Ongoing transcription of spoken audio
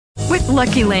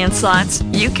Lucky Land Slots,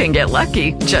 you can get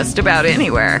lucky just about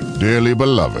anywhere. Dearly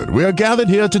beloved, we are gathered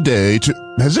here today to...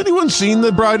 Has anyone seen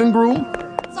the bride and groom?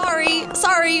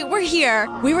 Sorry, we're here.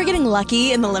 We were getting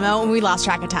lucky in the limo and we lost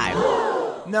track of time.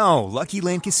 No, Lucky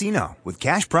Land Casino, with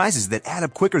cash prizes that add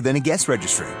up quicker than a guest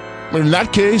registry. In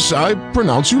that case, I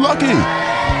pronounce you lucky.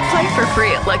 Play for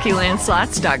free at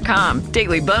LuckyLandSlots.com.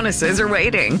 Daily bonuses are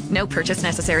waiting. No purchase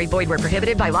necessary. Void where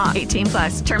prohibited by law. 18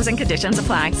 plus. Terms and conditions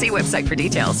apply. See website for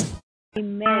details.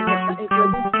 Amen.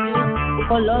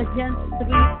 Colossians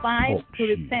 3:5 to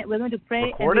repent. We're going to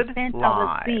pray and repent of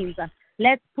our sins.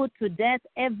 Let's put to death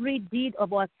every deed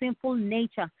of our sinful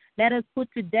nature. Let us put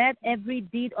to death every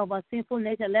deed of our sinful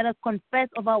nature. Let us confess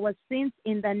of our sins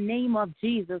in the name of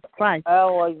Jesus Christ.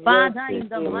 Father, in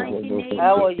the mighty name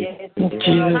of Jesus, we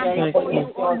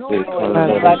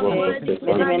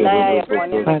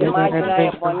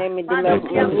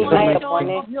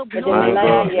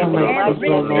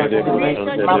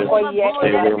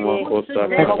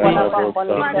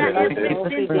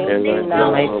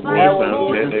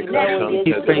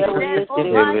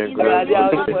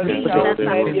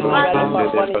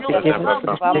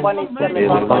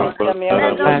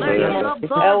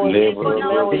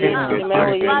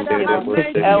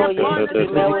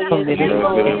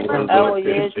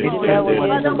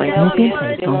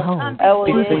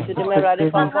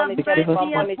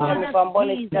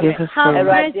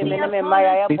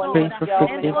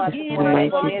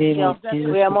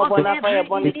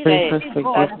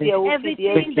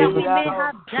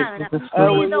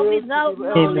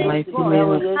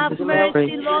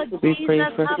pray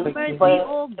for forgiveness.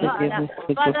 Oh God,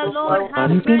 Father Lord,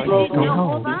 have mercy,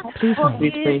 Jehovah.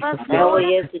 Forgive us, Lord.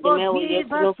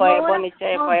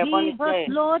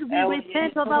 Lord. We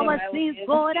repent of our sins,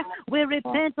 God. We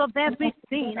repent of every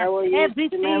sin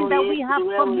that we have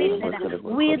committed,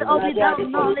 with or without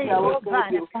knowledge, oh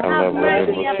God. Have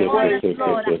mercy upon us,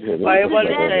 Lord.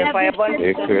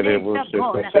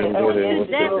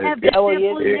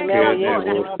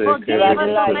 Forgive us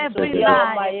of every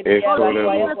lie.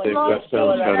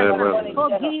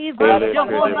 Forgive us,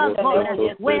 Jehovah God,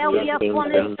 where we have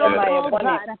fallen short, oh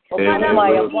God. Father,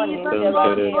 forgive us,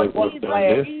 Lord, forgive us,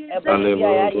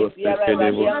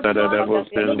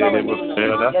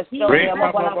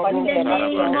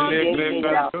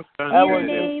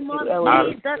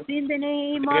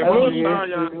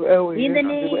 in the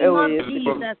name of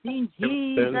Jesus, in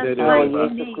Jesus'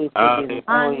 mighty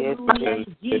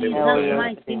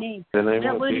name.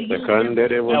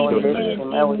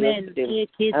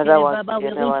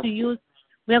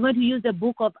 We are going to use the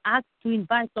book of Acts to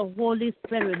invite the Holy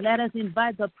Spirit. Let us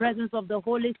invite the presence of the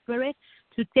Holy Spirit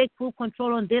to take full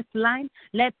control on this line.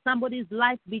 Let somebody's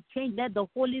life be changed. Let the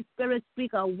Holy Spirit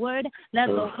speak a word. Let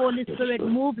the Holy Spirit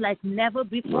move like never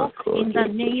before in the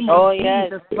name of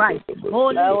Jesus Christ.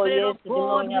 Holy Spirit of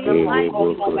God, we invite you.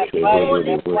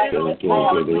 Holy Spirit of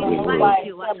God, we invite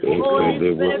you.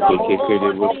 Holy Spirit of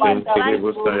God, we invite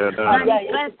you.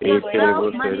 Manifest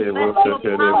yourself, manifest your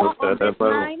power on this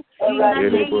line in the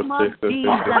name of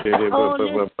Jesus.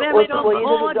 Holy Spirit of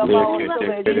God, move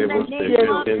in the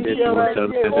name of Jesus.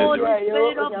 Holy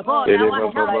Spirit of God, our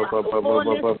helper.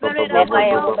 Holy Spirit of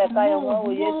God,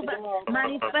 move,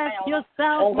 manifest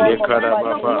yourself, manifest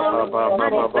your glory,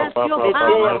 manifest your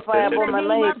power in the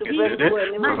name of Jesus.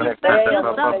 Manifest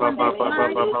yourself on this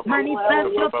line, manifest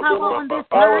your power on this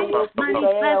line,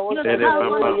 manifest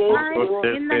yourself on this line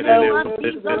in the name of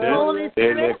Jesus. Holy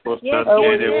Spirit,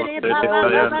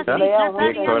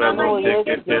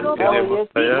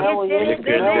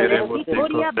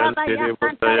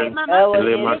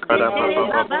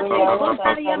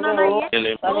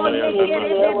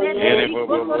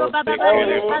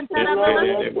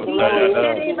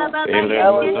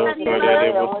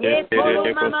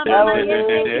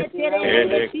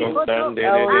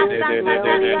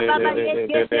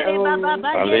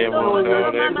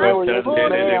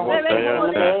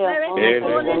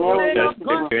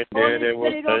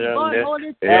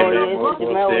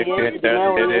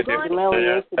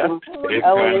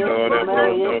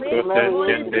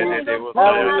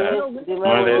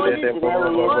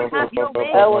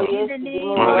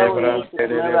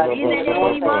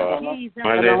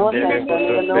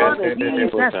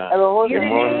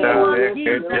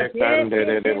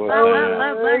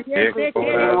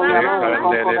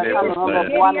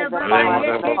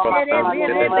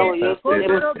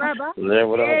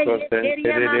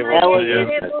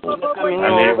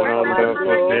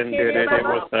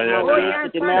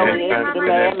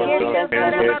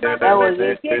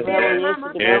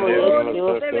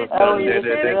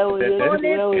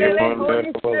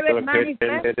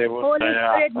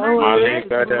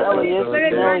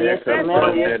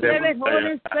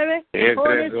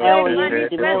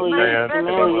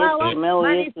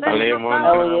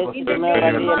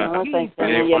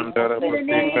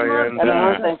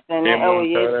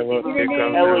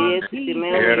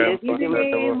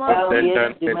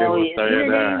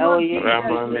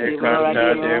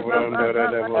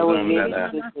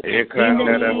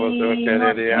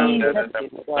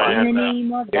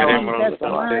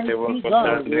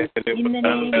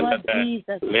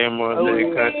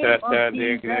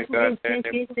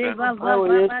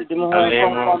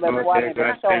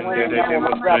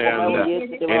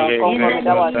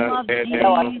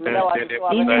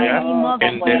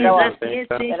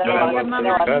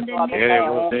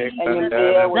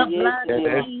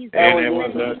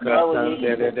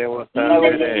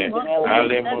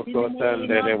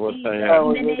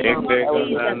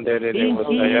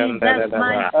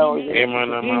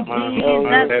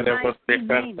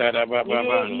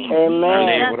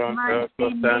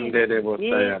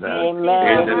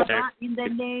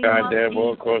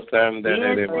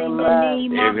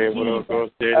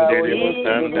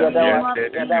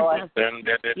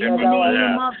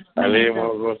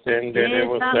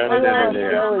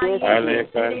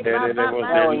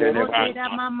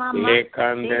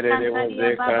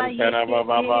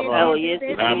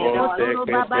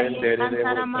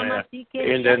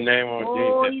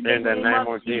 In the name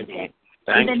of Jesus.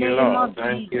 Thank you, Lord.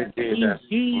 Thank you, Jesus.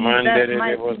 In the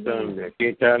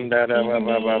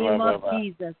name of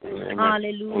Jesus.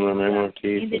 Hallelujah.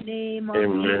 In the name of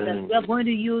Jesus. We are going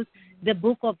to use the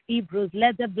book of Hebrews.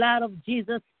 Let the blood of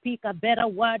Jesus speak a better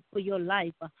word for your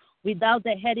life. Without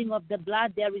the heading of the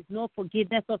blood, there is no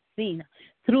forgiveness of sin.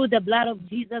 Through the blood of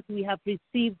Jesus, we have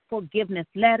received forgiveness.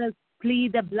 Let us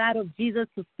plead the blood of Jesus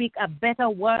to speak a better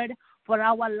word for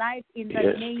our life in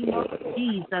the name of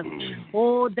Jesus.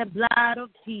 Oh, the blood of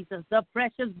Jesus, the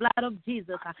precious blood of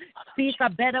Jesus. Speak a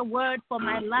better word for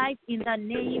my life in the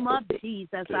name of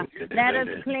Jesus. Let us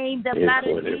claim the blood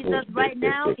of Jesus right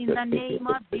now in the name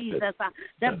of Jesus.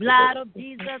 The blood of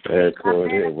Jesus. The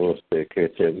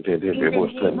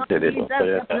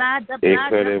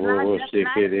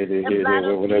blood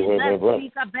of Jesus.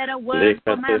 Speak a better word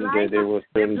for my life. The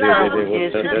blood of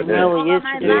Jesus. Speak over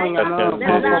my life. The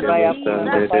blood of Jesus. The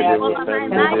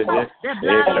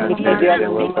blood of Jesus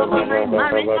over my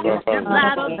marriage, the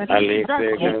blood of Jesus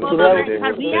over my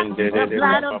career, the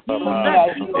blood of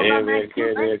Jesus over my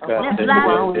children, the blood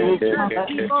of Jesus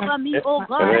over me, oh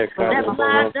God, the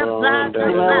blood,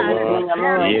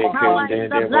 there is power in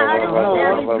the blood,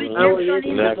 there is redemption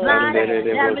in the blood,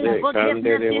 there is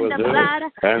forgiveness in the blood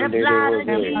of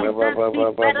Jesus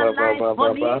speaks better life for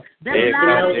me, the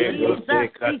blood of Jesus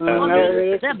speaks for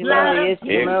me, the blood of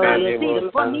Jesus speak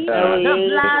for me, the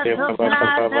blood,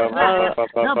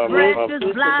 the precious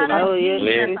blood of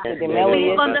Jesus.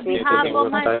 Speak on the behalf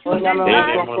of my children, the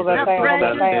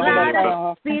precious blood.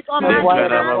 Speak on my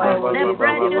behalf, the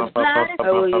precious blood. Speak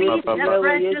the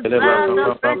precious blood, the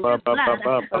precious blood,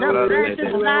 the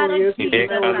precious blood of Jesus. The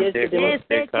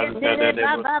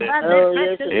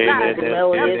precious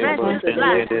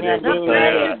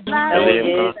blood, the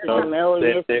precious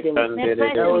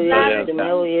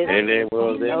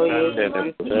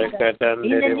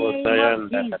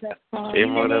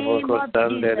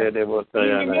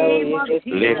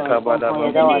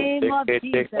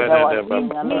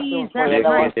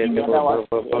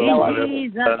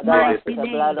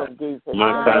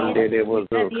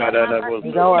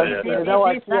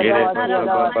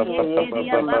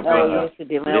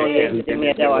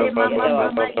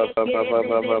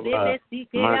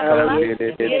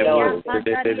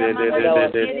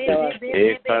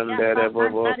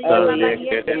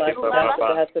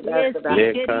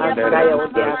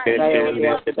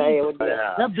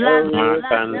the precious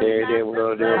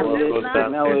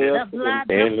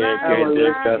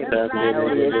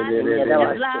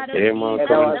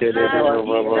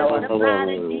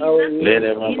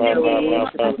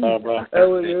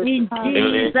in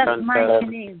Jesus' mighty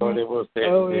name.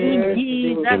 In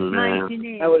Jesus' mighty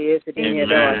name.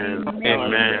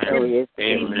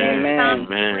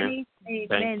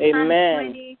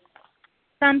 Amen.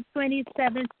 Psalm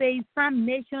 27 says, some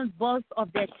nations boast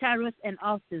of their chariots and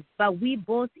horses, but we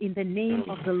boast in the name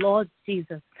of the Lord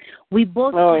Jesus. We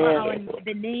boast in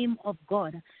the name of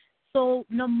God. So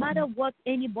no matter what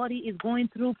anybody is going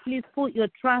through, please put your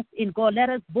trust in God. Let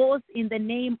us boast in the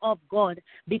name of God,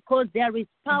 because there is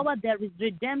power, there is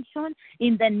redemption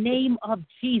in the name of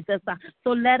Jesus.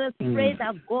 So let us pray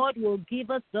that God will give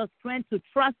us the strength to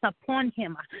trust upon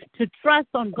Him, to trust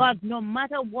on God. No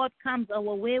matter what comes our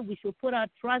way, we should put our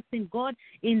trust in God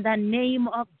in the name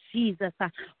of Jesus.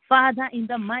 Father, in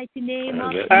the mighty name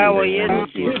of Jesus,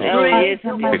 we pray that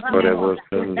you grant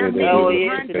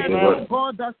us,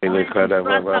 God, the strength to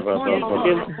trust upon you,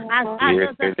 God. As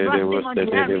others are trusting on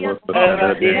chariots, God,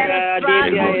 let us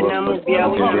trust on you,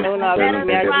 God. Let us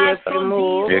trust on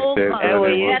thee, O God.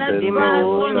 Let us trust on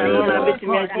thee, O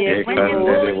God. When the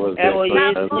Holy Spirit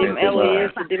comes from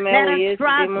us, let us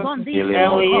trust on thee,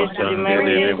 O God.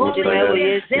 When the Holy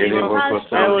Spirit sits on us,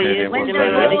 when the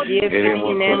Lord is saying,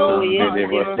 O God,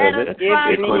 let us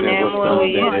trust on you, O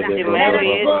God. Let us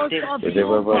boast of you,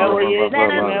 O God.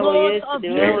 Let us boast of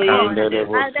you, O God.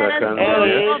 Let us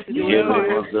boast of you, O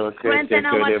God. Strengthen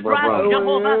our trust,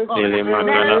 Jehovah God.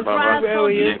 Let us trust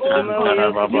on you, O God.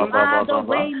 You are the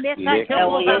way maker,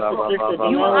 Jehovah God.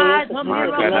 You are the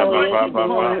miracle working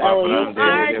God. You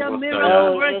are the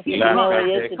miracle working God.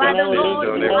 Father Lord,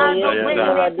 you are the way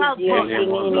maker God.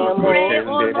 We pray,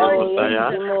 O Lord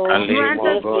Jesus, grant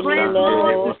us strength,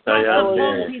 Lord, to trust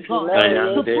upon thee, God.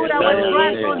 To put our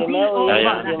trust on thee, O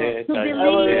God. To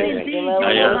believe in thee,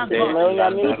 Jehovah God.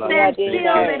 To stand still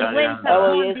and wait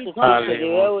upon thee, God.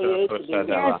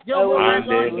 Yes, Jehovah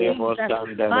Lord Jesus.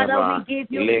 Father, we give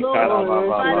you glory.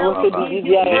 Father, we give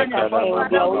you honor.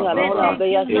 Father, we say thank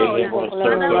you, Lord.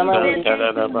 Father, we say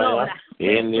thank you, Lord. We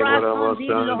trust on thee,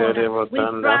 Lord. We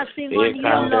trusting on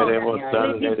you, Lord.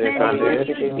 We depend on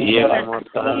you, Jesus.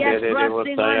 We are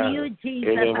trusting on you,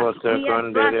 Jesus. We are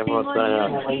trusting on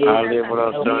you,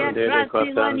 Jesus. We are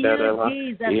trusting on you,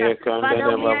 Jesus. Father,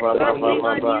 we are trusting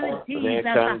on you, Jesus.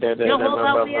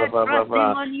 Jehovah, we are trusting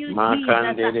on you,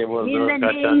 Jesus. In the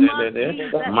name of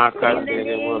Jesus. In the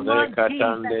name of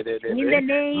Jesus. In the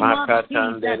name of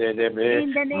Jesus.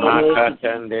 In the name of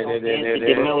Jesus.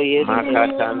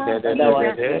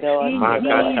 In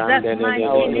Jesus'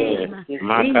 mighty name.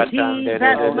 In Jesus'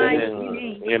 mighty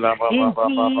name. In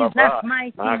Jesus'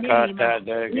 mighty in the name of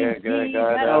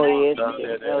Jesus.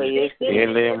 In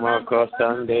Jesus' mighty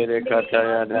name. In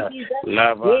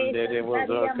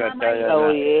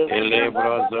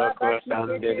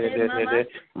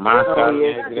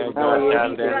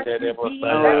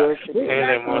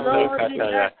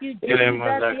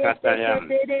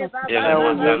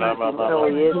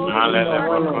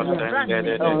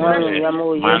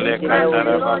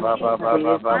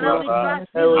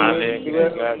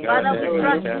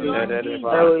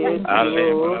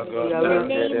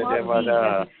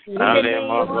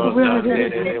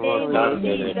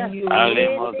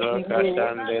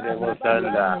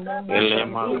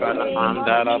Jesus'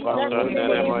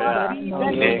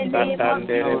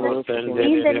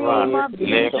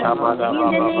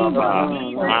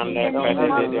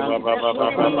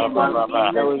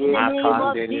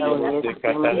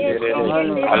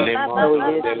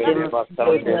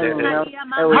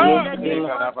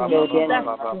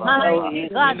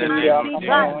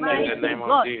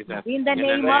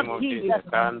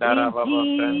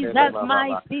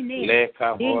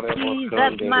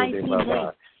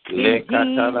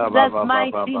 mighty name. In Jesus'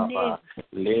 mighty name.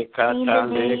 In the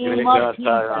name of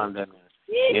Jesus.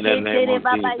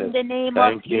 In the name of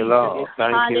Thank you, Lord.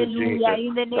 Thank you, Jesus.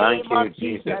 In the name of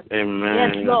Jesus. Amen.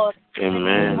 Yes, Lord.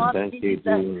 Amen. Thank you,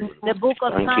 Jesus. The book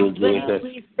of Psalm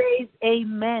 23 says,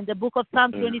 Amen. The book of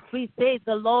Psalm 23 says,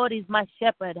 the Lord is my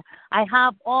shepherd. I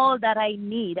have all that I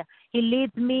need. He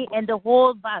leads me in the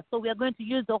whole verse. So we are going to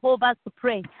use the whole verse to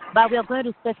pray. But we are going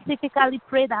to specifically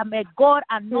pray that may God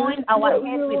anoint our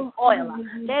head with oil.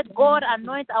 Let God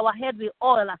anoint our head with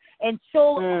oil and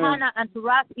show honor unto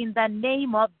us in the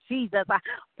name of Jesus.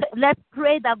 Let's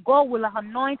pray that God will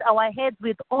anoint our heads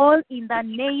with oil in the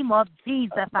name of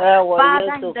Jesus.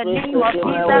 Father, in the name of Jesus,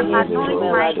 anoint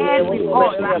my head with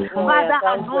oil. Father,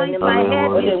 anoint my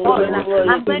head with oil.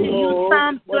 I'm going to use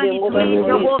Psalm 23,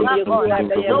 Jehovah God.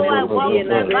 Though I walk in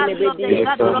the valley of the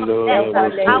shadow of death,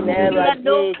 I will fear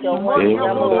no evil,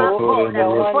 Jehovah God.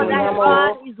 For thy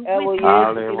rod is with me.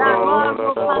 Thy rod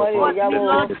will comfort me,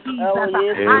 Lord Jesus.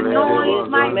 Anoint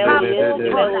my cup, O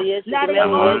God. Let it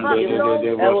overflow,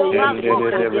 Jehovah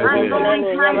God. Anoint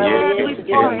my head with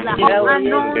oil.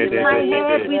 Anoint my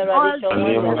head with oil.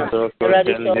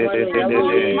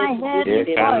 Anoint my head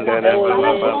with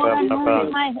oil.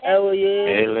 Anoint my head.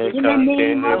 In the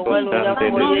name of Jesus,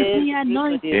 anoint me,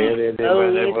 anoint me.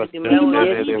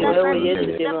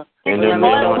 In the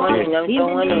name of Jesus. In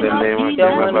the name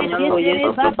of Jesus.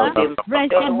 Fresh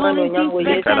anointing,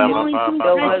 fresh anointing,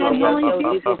 fresh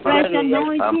anointing, fresh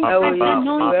anointing, fresh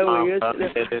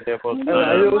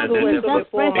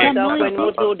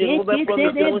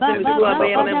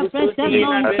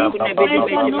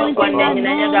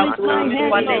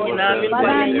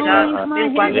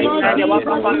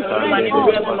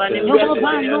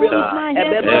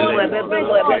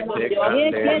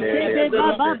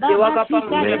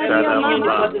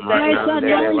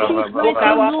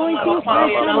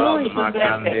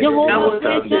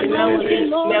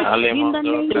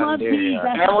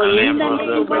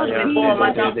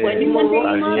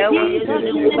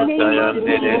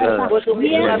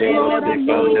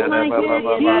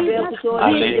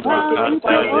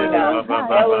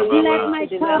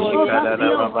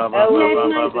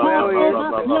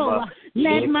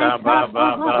Let my cup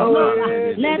overflow.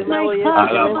 Let my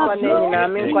cup overflow.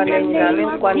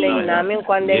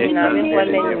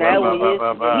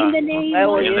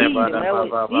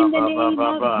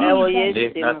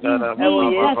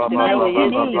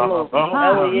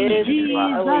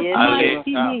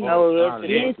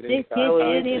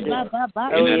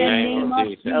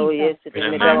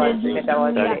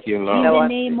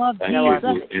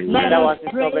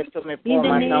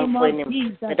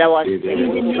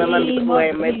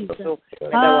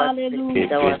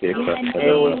 In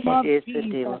the name of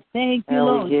Jesus. Thank you,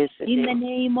 Lord. In the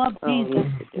name of Jesus,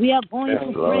 we are going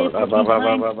to pray for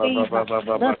divine favor.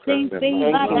 The same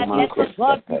favor that left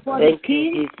God before the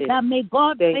king, that may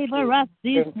God favor us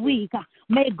this week.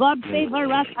 May God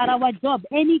favor us at our job.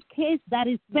 Any case that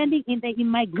is pending in the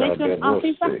immigration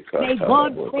office, may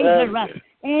God favor us.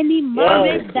 Any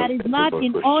marriage that is not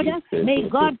in order, may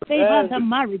God favor the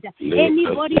marriage.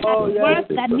 Anybody at work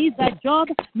that needs a job,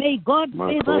 may God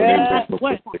favor them at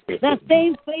work. The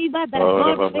same favor that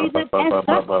God favored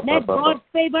Esther, let God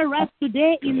favor us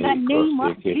today in the name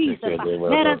of Jesus.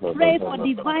 Let us pray for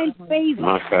divine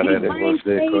favor. Divine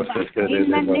favor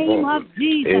in the name of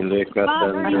Jesus.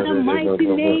 Father, in the mighty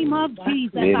name of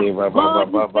Jesus.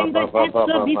 God, we favored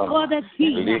Esther before the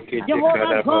king.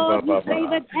 Jehovah God, we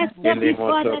favored Esther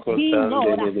before the king,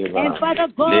 Lord. And Father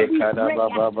God, we pray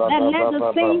that let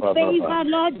the same favor,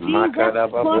 Lord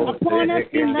Jesus, fall upon us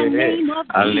in the name of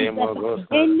Jesus.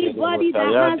 Anybody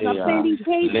that has a pending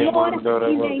case, Lord,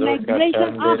 in the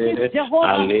immigration office,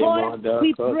 Jehovah God,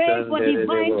 we pray for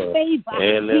divine favor.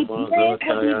 We pray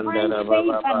for divine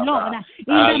favor, Lord.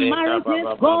 In the marriages,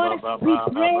 God, we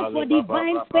pray for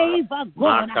divine favor,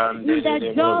 God. In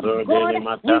the job, God,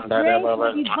 we pray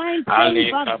for divine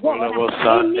favor, God.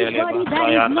 Anybody that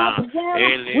is not well,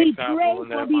 we pray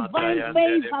for divine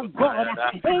favor, God.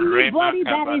 Anybody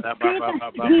that is sick,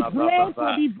 we pray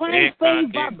for divine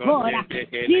favor, God.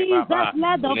 Jesus,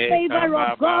 let the favor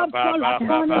of God fall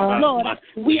upon us, Lord.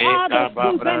 We are the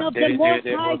children of the Most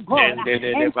High God.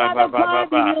 And Father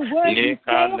God, in your word, you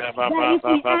say that if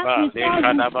we ask, we shall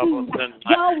receive.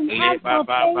 So we ask for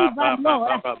favor,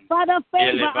 Lord. Father,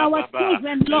 favor our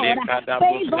children, Lord.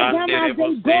 Favor them as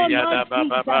they go, Lord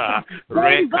Jesus.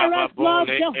 Favor us, Lord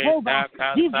Jehovah.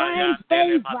 Divine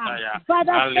favor.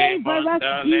 Father, favor us,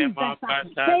 Jesus.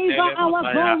 Favor our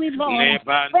going, Lord.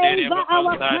 Favor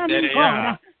our coming,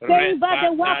 God. Favor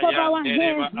the work of our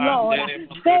hands, Lord.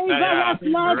 Favor us,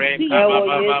 Lord Jesus.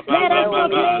 Let us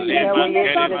proclaim the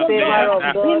goodness of the Lord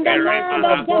in the land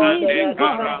of the living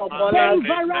God.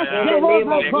 Favor us,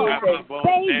 Jehovah God.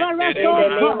 Favor us, oh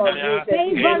God.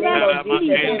 Favor us,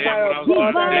 Jesus.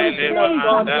 Divine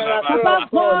favor. Papa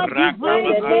God, divine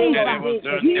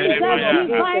favor. Jesus,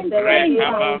 divine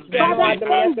favor. Father,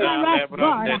 favor us,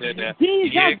 God.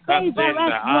 Jesus, favor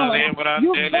us, Lord.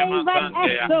 You favored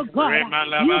Esther, God.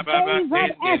 You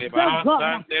favored Esther,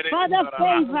 God. Father,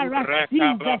 favor us,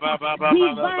 Jesus.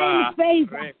 Divine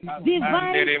favor. Divine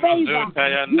favor.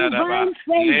 Divine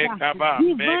favor.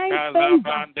 Divine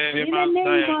favor. In the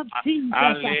name of Jesus.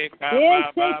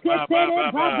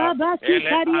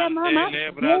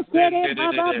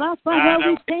 Father,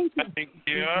 we thank you.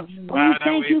 We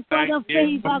thank you for the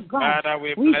favor, God.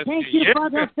 We thank you for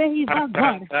the favor,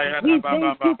 God. We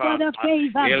thank you for the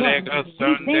favor, God.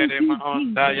 We thank you,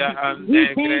 Jesus.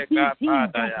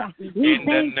 We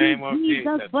thank you,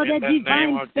 Jesus, for the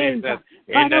divine favor.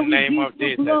 Father, we give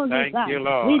you glory. Thank you,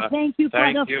 Lord. We thank you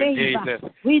for the favor. Jesus.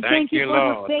 We Thank thank you you, for the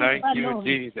Lord. favor, Thank you, Lord.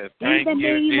 Jesus. In Thank the you,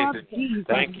 name of Jesus. Jesus.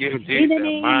 Thank you, Jesus. In the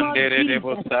name of Jesus.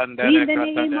 In the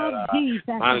name of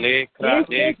Jesus.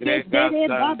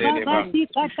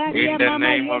 In the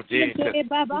name of Jesus.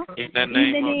 In the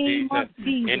name of Jesus.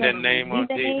 In the name of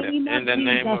Jesus. In the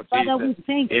name of Father, we Jesus.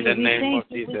 thank you. In the name of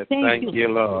Jesus. Thank you,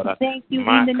 Lord. Thank you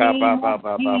in the name of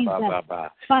Jesus.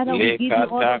 Father, we give you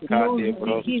all the glory.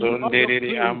 We give you all the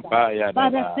praise.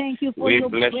 Father, thank you for your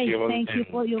grace. Thank you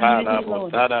for your mercy,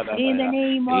 Lord. In the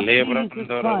name of Jesus,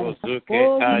 God.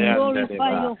 Oh, we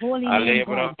glorify your holy name,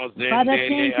 God. Father,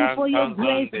 thank you for your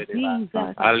grace,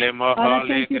 Jesus. Father,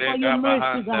 thank you for your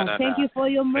mercy, God. Thank you for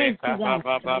your mercy, God.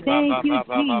 Thank you,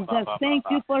 Jesus. Thank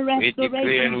you for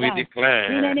restoration, God.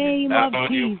 In the name of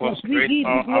Jesus, we give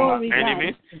you glory,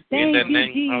 God. Thank you,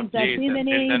 Jesus. In the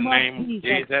name of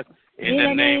Jesus. In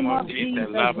the name of Jesus,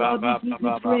 Lord, we give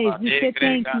you praise. We say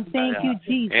thank you,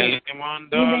 Jesus.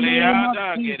 In the name of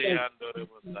Jesus.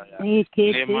 In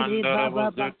the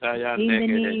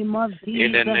name of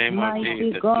Jesus,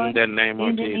 mighty God. In the name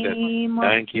of Jesus.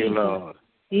 Thank you, Lord.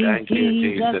 In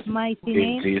Jesus' mighty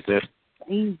name.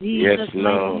 In Jesus'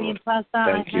 mighty name, Pastor,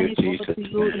 I hand it over to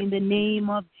you in the name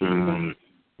of Jesus.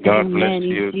 God bless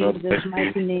you. God bless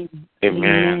you.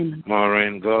 Amen.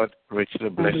 Maureen, God richly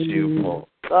bless you for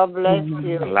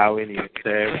allowing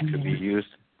yourself to be used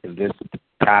in this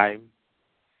time.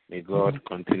 May God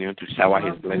continue to shower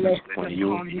His blessings on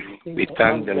you. We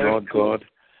thank the Lord God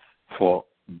for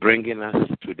bringing us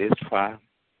to this far.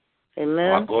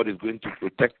 Amen. Our God is going to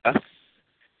protect us.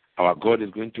 Our God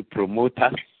is going to promote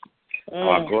us.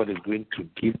 Our God is going to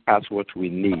give us what we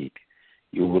need.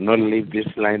 You will not leave this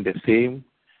line the same.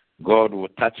 God will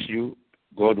touch you.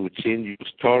 God will change your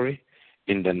story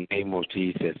in the name of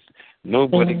Jesus.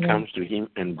 Nobody comes to Him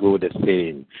and go the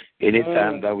same.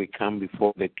 Anytime that we come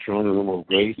before the throne room of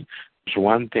grace, it's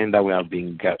one thing that we have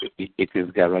been, it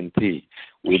is guaranteed.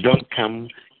 We don't come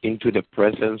into the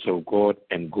presence of God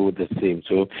and go the same.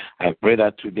 So I pray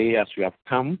that today as you have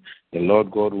come, the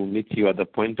Lord God will meet you at the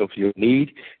point of your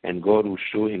need, and God will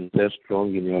show Himself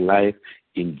strong in your life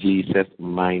in Jesus'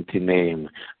 mighty name.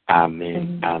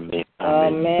 Amen. Amen.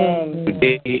 Amen.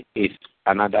 Today is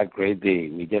another great day.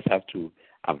 We just have to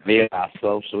avail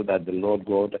ourselves so that the Lord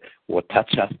God will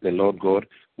touch us. The Lord God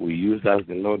will use us.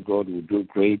 The Lord God will do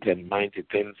great and mighty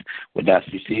things with us.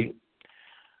 You see,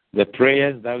 the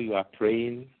prayers that you are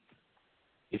praying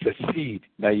is a seed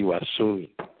that you are sowing.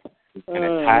 And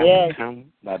a time will come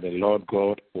that the Lord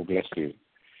God will bless you.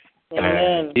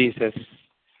 Jesus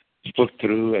spoke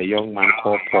through a young man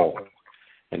called Paul.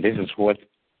 And this is what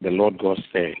the Lord God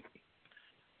said.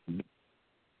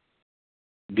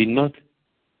 Be not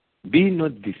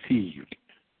deceived.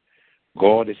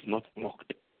 God is not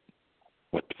mocked.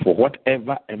 But for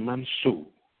whatever a man sow,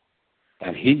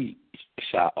 that he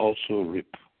shall also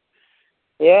reap.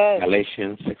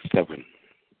 Galatians 6:7.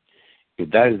 If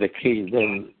that is the case,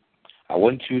 then I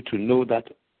want you to know that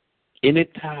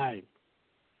anytime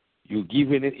you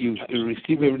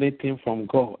receive anything from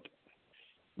God,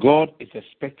 God is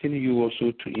expecting you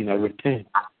also to, in a return,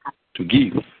 to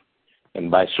give. And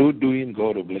by so doing,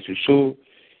 God will bless you. So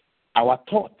our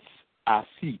thoughts are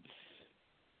seeds.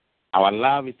 Our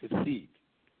love is a seed.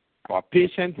 Our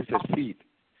patience is a seed.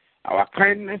 Our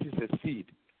kindness is a seed.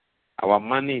 Our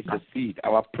money is a seed.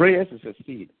 Our prayers is a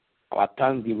seed. Our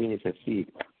thanksgiving is a seed.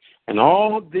 And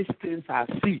all these things are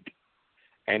seed.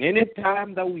 And any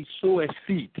time that we sow a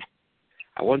seed,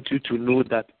 I want you to know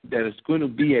that there is going to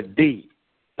be a day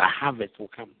the harvest will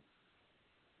come.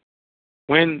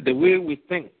 When the way we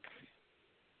think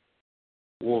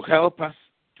will help us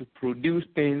to produce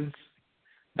things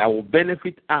that will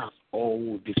benefit us or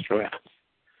will destroy us.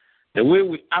 The way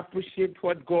we appreciate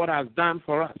what God has done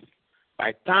for us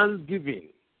by thanksgiving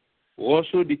will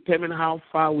also determine how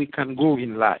far we can go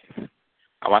in life.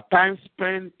 Our time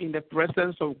spent in the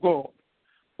presence of God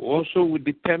also will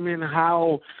determine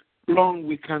how long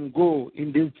we can go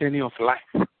in this journey of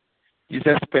life.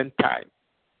 Jesus spent time.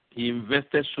 He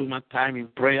invested so much time in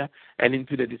prayer and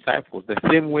into the disciples. The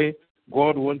same way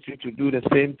God wants you to do the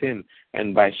same thing.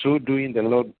 And by so doing, the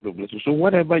Lord will bless you. So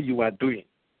whatever you are doing,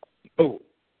 know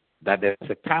that there's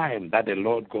a time that the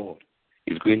Lord God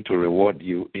is going to reward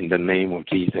you in the name of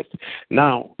Jesus.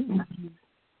 Now,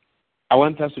 I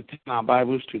want us to turn our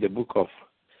Bibles to the book of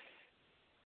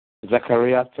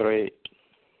Zechariah 3.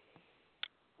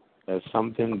 There's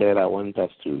something there I want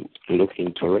us to look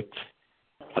into it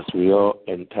as we all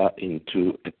enter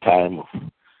into a time of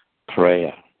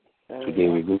prayer. Today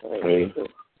we go pray.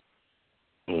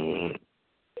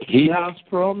 He has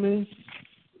promised,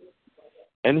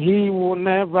 and He will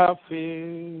never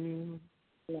fail.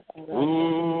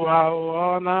 will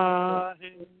honor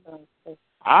him.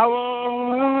 I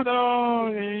will adore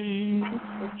him.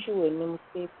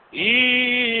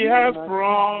 He has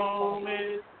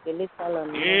promised he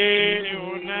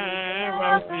will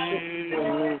never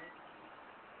fail.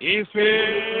 His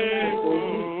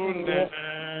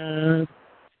faithfulness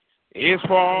is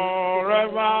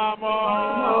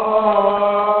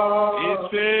forevermore. His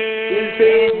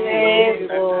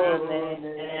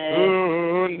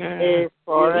faithfulness is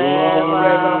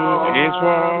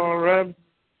forever.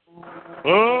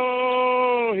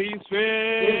 Oh, his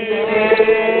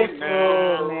faithfulness.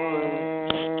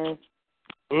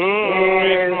 Oh,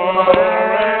 is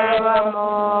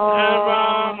forevermore.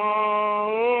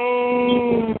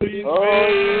 His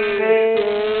faithfulness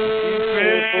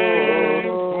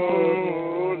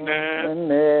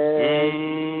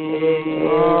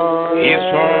is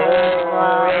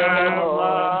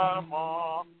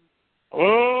forevermore.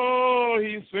 Oh,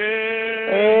 his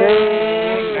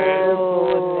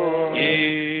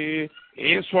faithfulness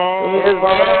is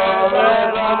forevermore.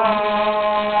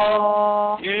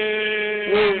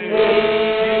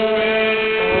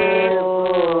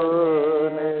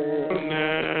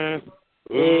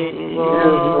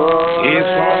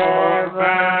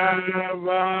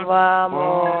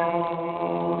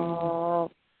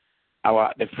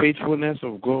 The faithfulness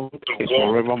of God is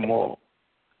forevermore.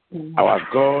 Our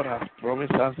God has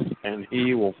promised us, and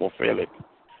He will fulfill it.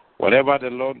 Whatever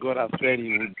the Lord God has said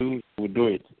He will do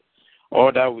it.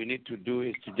 All that we need to do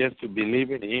is just to believe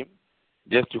in Him,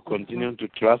 just to continue to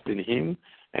trust in Him,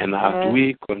 and as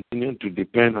we continue to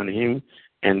depend on Him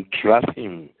and trust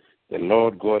Him, the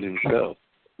Lord God Himself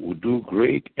will do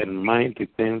great and mighty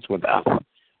things with us.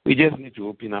 We just need to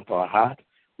open up our heart.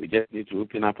 We just need to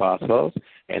open up ourselves.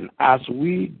 And as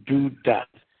we do that,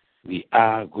 we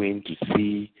are going to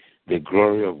see the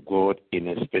glory of God in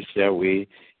a special way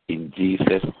in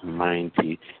Jesus'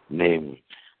 mighty name.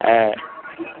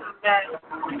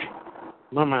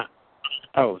 Mama,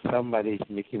 somebody is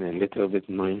making a little bit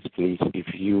noise. Please,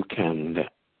 if you can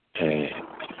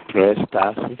press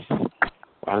star 6.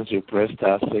 Once you press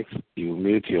star 6, you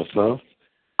mute yourself.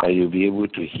 You'll be able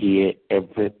to hear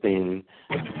everything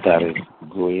that is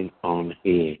going on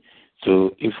here.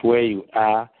 So if where you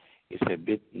are is a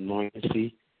bit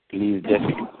noisy, please just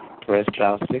press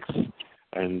star 6.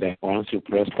 And then once you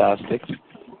press star 6,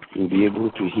 you'll be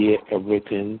able to hear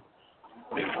everything.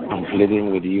 I'm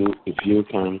pleading with you, if you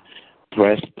can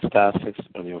press star 6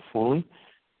 on your phone.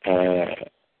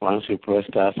 Once you press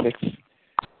star 6,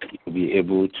 you'll be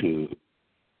able to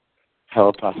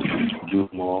help us do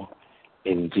more.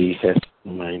 In Jesus'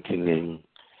 mighty name.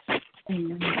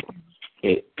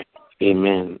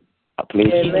 Amen.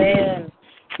 Please, Amen.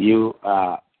 if you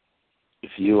are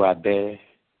there,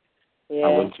 I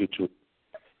want you to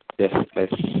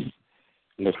let's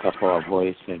lift up our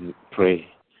voice and pray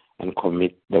and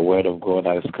commit the word of God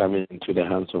that is coming into the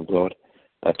hands of God,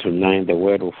 that tonight the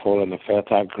word will fall on a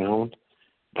fertile ground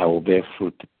that will bear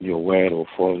fruit. Your word will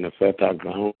fall on a fertile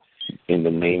ground in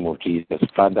the name of Jesus.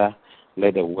 Father,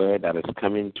 let the word that is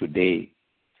coming today,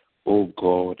 oh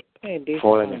God,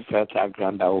 fall on a fertile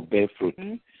ground that will bear fruit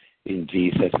in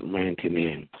Jesus' mighty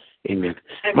name. Amen.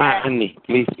 Annie,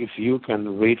 please, if you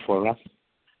can read for us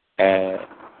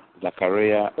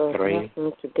Zechariah 3. I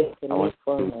want to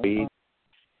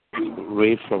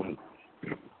read from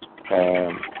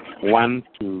 1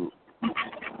 to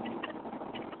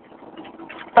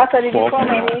 4,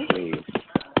 please.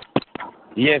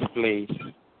 Yes, please.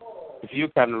 If you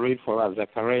can read for us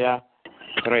Zechariah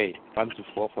 3, 1 to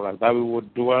 4 for us, that we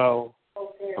would dwell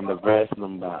on the verse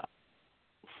number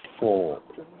 4.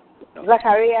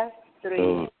 Zechariah 3.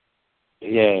 So,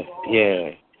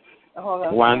 yeah.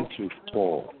 1 to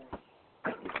 4.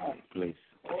 Please.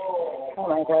 Oh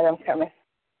my God, I'm coming.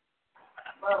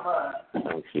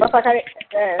 Okay.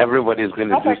 Everybody's going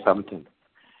to do something.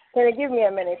 Can you give me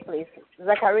a minute, please?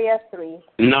 Zechariah 3.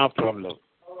 No problem.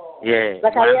 Yeah.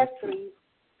 Zechariah 3.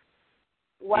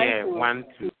 1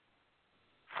 to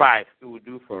 5. It will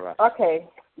do for us. Okay.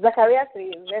 Zechariah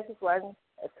 3, verses 1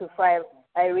 to 5.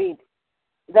 I read.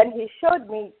 Then he showed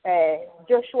me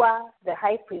Joshua, the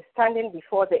high priest, standing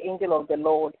before the angel of the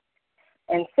Lord,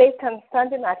 and Satan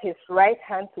standing at his right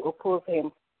hand to oppose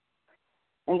him.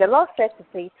 And the Lord said to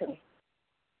Satan,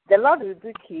 "The Lord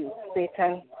rebuke you,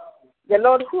 Satan. The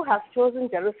Lord who has chosen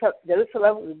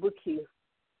Jerusalem rebuke you.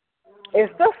 Is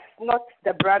this not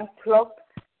the brand plucked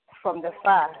from the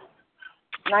fire?"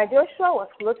 Now Joshua was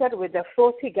clothed with a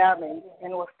filthy garment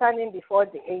and was standing before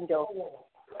the angel.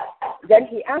 Then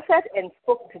he answered and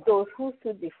spoke to those who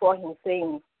stood before him,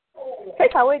 saying,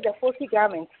 "Take away the filthy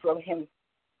garments from him."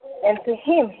 And to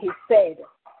him he said,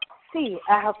 "See, see,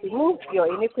 I have removed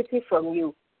your iniquity from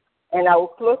you, and I will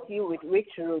clothe you with rich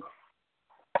robes.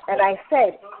 And I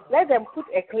said, let them put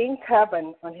a clean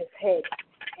turban on his head.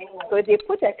 So they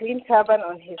put a clean turban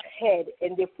on his head,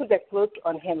 and they put the clothes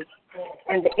on him.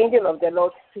 And the angel of the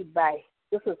Lord stood by.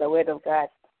 This is the word of God.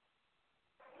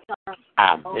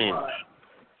 Amen.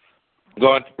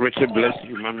 God richly bless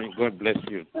you, Mommy. God bless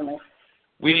you. Amen.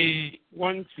 We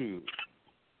want to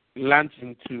launch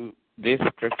into this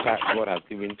scripture God has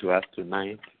given to us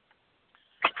tonight.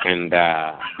 And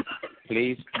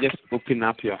please just open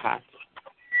up your heart.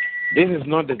 This is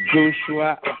not the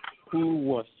Joshua who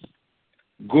was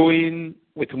going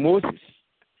with Moses.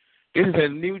 This is a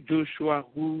new Joshua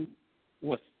who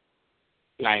was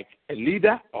like a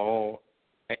leader or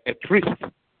a priest,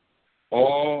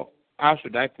 or how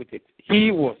should I put it?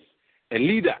 He was a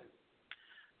leader,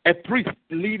 a priest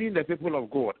leading the people of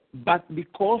God. But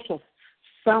because of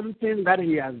something that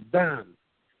he has done,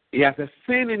 he has a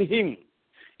sin in him.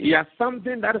 He has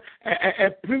something that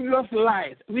a previous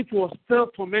life which was still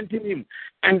tormenting him.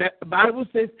 And the Bible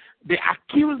says the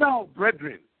accuser of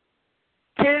brethren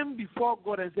came before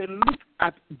God and said, look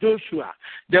at Joshua,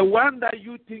 the one that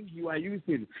you think you are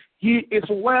using. He is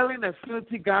wearing a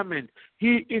filthy garment.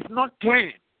 He is not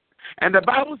clean. And the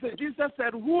Bible says, Jesus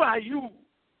said, who are you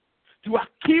to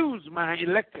accuse my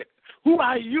elected? Who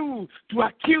are you to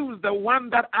accuse the one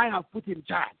that I have put in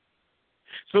charge?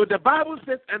 So the Bible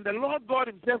says, and the Lord God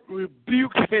himself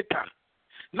rebuked Satan.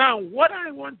 Now, what I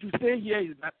want to say here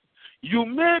is that you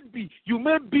may be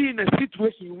in a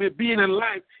situation, you may be in a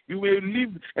life, you may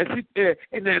live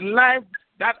in a life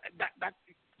that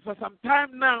for some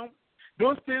time now,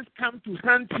 those things come to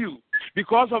haunt you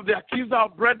because of the accuser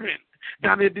of brethren.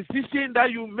 Than a decision that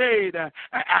you made, a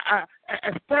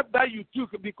step that you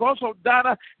took. Because of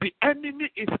that, the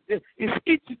enemy is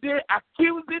each day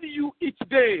accusing you each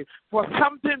day for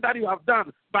something that you have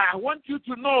done. But I want you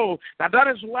to know that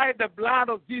is why the blood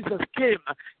of Jesus came.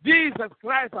 Jesus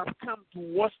Christ has come to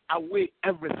wash away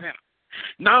everything.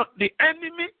 Now, the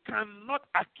enemy cannot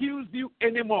accuse you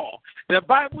anymore. The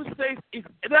Bible says if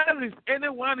there is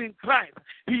anyone in Christ,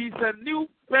 he is a new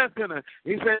person.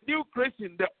 He's a new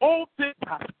Christian. The old things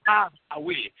have passed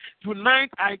away. Tonight,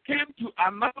 I came to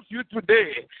announce you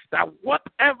today that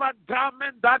whatever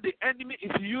garment that the enemy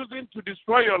is using to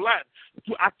destroy your life,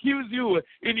 to accuse you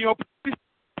in your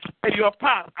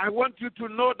past, I want you to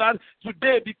know that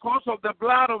today, because of the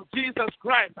blood of Jesus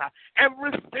Christ,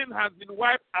 every sin has been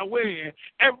wiped away.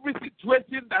 Every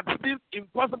situation that seems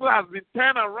impossible has been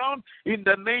turned around in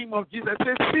the name of Jesus.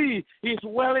 Say, see, he's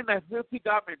wearing a filthy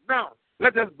garment. Now,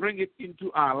 let us bring it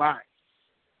into our lives.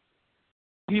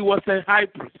 He was a high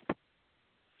priest.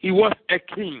 He was a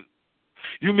king.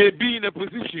 You may be in a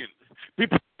position.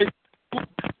 People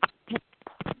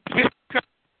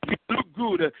look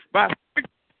good, but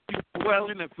well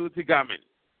in a filthy garment.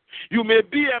 You may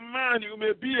be a man, you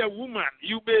may be a woman,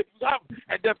 you may have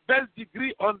the best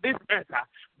degree on this earth,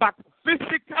 but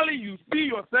physically you see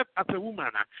yourself as a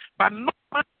woman, but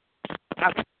not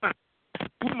as a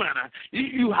woman.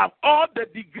 You have all the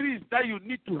degrees that you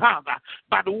need to have,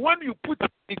 but when you put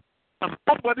it on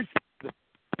somebody's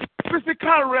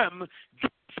physical realm, you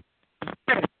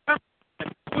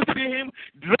see him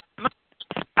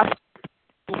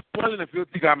well in a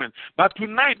filthy garment. But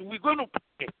tonight we're going to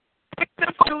take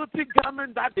the filthy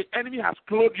garment that the enemy has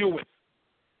clothed you with.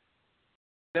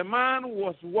 The man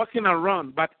was walking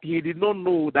around, but he did not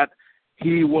know that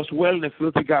he was well in a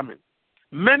filthy garment.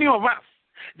 Many of us,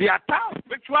 the attire,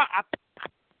 spiritual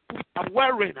attire we are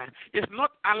wearing is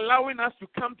not allowing us to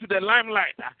come to the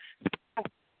limelight.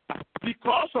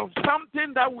 Because of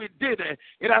something that we did,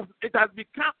 it has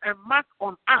become a mark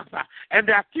on us. And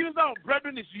the accuser of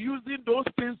brethren is using those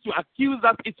things to accuse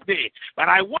us each day. But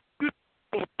I want you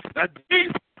to know that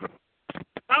Jesus,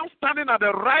 now standing at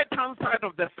the right hand side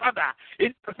of the Father,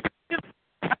 is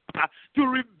to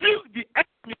rebuke the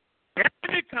enemy. The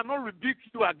enemy cannot rebuke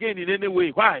you again in any way.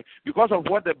 Why? Because of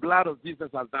what the blood of Jesus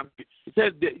has done. He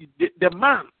said, the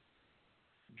man,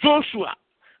 Joshua,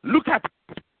 look at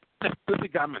the filthy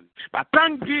garment. But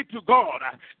thank be to God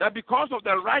that because of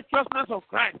the righteousness of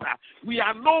Christ, we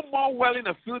are no more wearing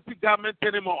a filthy garment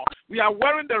anymore. We are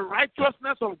wearing the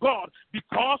righteousness of God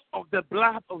because of the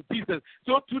blood of Jesus.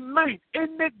 So tonight,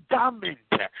 any garment,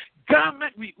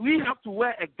 we have to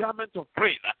wear a garment of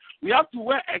praise. We have to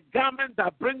wear a garment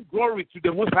that brings glory to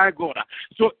the Most High God.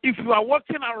 So if you are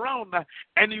walking around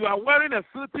and you are wearing a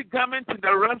filthy garment in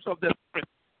the realms of the Spirit,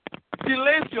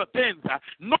 delays your things.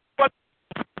 Nobody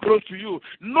close to you.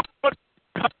 Nobody.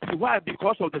 Why?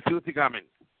 Because of the filthy garment.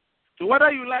 So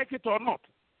whether you like it or not,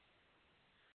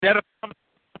 there are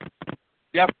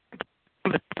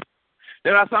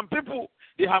There are some people,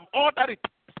 they have all that it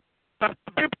takes. Some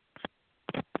people,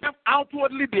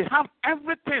 outwardly, they have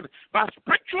everything. But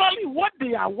spiritually, what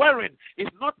they are wearing is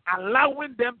not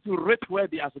allowing them to reach where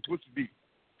they are supposed to be.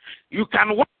 You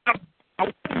can wear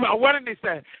what you are wearing is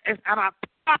an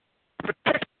attack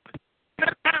protection.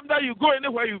 Every time that you go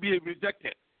anywhere, you'll be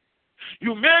rejected.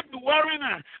 You may be wearing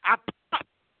a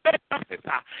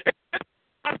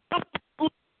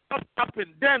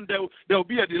then there will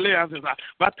be a delay.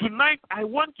 But tonight, I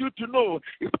want you to know,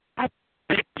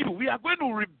 we are going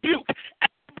to rebuke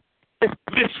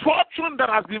misfortune that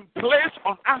has been placed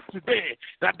on us today,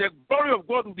 that the glory of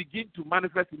God will begin to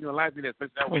manifest in your life in a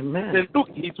special way. Say, look,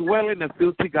 he's wearing a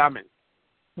filthy garment.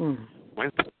 When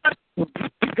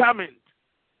filthy garment,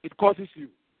 it causes you.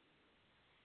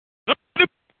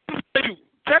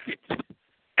 Check it.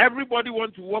 Everybody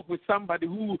wants to work with somebody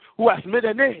who has made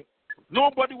a name.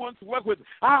 Nobody wants to work with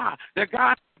the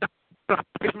guy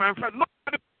is my friend.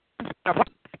 Nobody wants about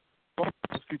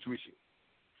the situation.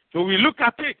 So we look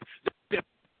at it.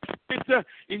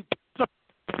 In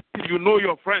you know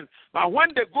your friends. But when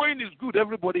the going is good,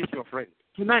 everybody is your friend.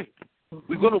 Tonight,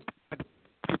 we're going to put a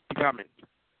filthy garment.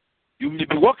 You may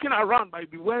be walking around, but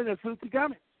you'll be wearing a filthy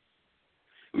garment.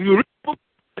 You read the book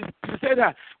and say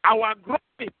that our growth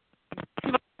is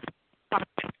not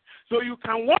perfect. So you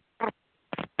can walk around.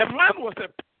 The man was a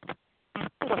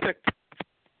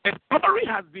glory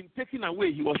has been taken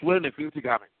away. He was wearing a filthy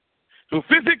garment. So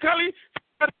physically,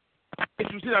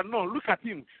 you see that, no, look at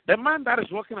him. The man that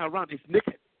is walking around is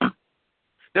naked.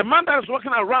 The man that is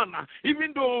walking around,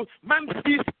 even though man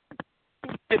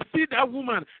sees that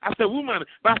woman as a woman,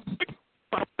 but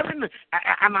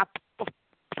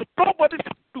nobody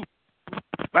can do.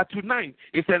 But tonight,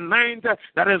 it's a night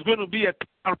that is going to be as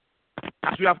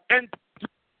we have entered,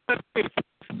 it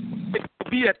will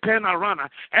be a turnaround.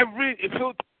 Every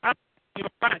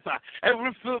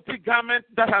filthy garment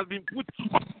that has been put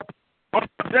on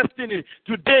destiny,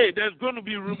 today there's going to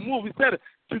be removed. He said,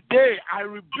 today I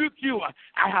rebuke you.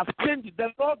 I have changed.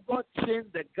 The Lord God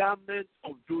changed the garment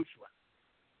of Joshua.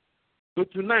 So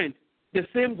tonight, the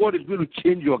same God is going to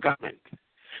change your garment.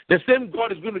 The same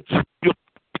God is going to change your.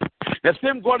 The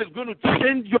same God is going to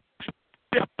change your.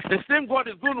 The same God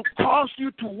is going to cause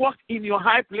you to walk in your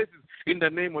high places in the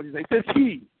name of Jesus. He says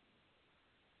he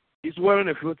is wearing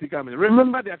a filthy garment.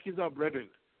 Remember the accuser of brethren.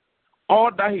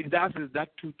 All that he does is that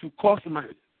to cause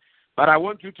man. But I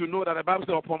want you to know that the Bible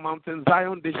says upon Mountain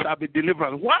Zion there shall be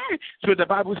deliverance. Why should the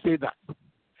Bible say that?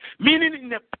 Meaning in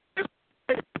the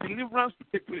deliverance to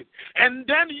take place. And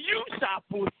then you shall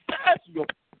possess your.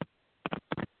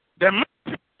 The man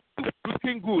was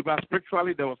looking good, but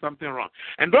spiritually there was something wrong.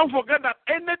 And don't forget that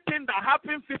anything that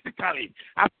happened physically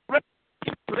has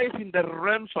taken place in the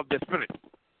realms of the spirit.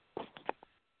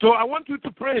 So I want you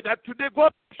to pray that today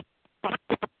God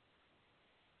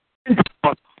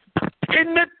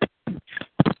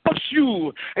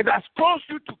it has caused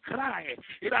you to cry.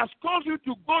 It has caused you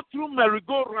to go through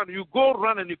merry-go-round. You go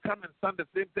run and you come and stand the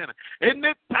same thing.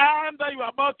 Any time that you are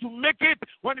about to make it,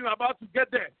 when you are about to get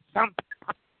there, something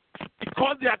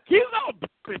because the accuser of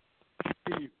brethren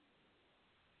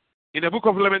in the book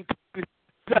of Lamentation,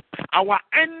 our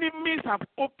enemies have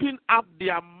opened up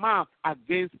their mouth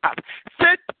against us.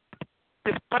 Set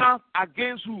his mouth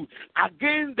against who?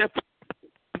 Against the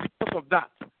because of that.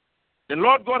 The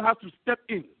Lord God has to step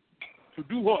in to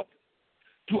do what?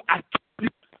 To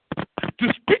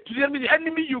speak to the enemy. The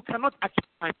enemy you cannot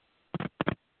accuse.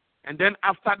 And then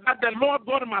after that, the Lord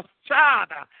God must charge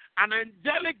an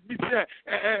angelic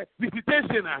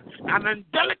visitation, an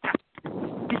angelic to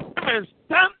come and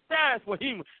stand there for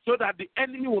him so that the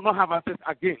enemy will not have access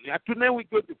again. Today we're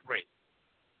going to pray.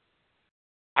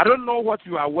 I don't know what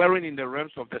you are wearing in the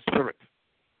realms of the spirit.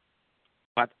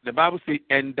 But the Bible says,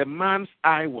 and the man's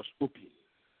eye was open.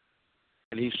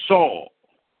 And he saw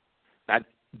that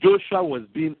Joshua was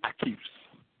being accused.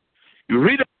 You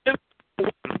read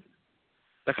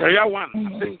Zechariah 1,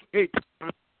 I think 8.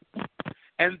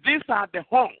 And these are the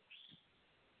horns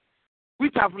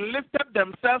which have lifted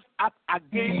themselves up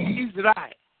against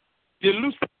Israel. They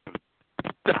lose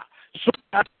so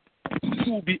that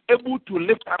they will be able to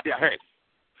lift up their heads.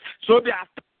 So they are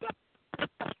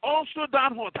also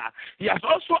done water. He has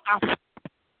also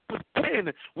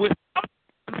obtained with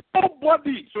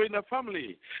nobody. So in the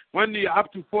family, when you are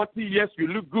up to 40 years, you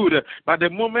look good. But the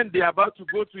moment they are about to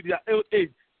go to their old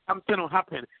age, something will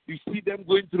happen. You see them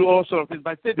going through all sorts of things.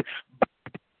 But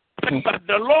but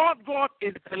the Lord God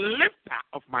is the lifter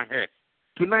of my head.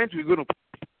 Tonight we're going to pray.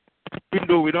 Even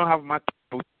though we don't have much,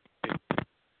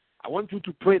 I want you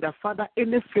to pray that, Father,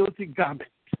 any filthy garment,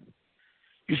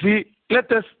 you see,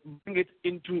 let us bring it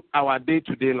into our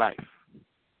day-to-day life.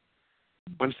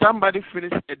 When somebody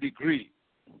finishes a degree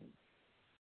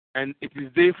and it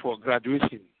is day for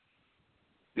graduation,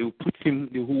 they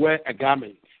will wear a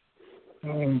garment.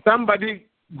 Somebody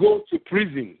goes to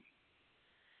prison,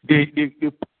 they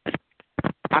put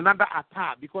another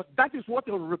attire, because that is what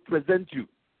will represent you.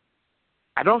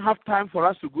 I don't have time for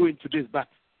us to go into this, but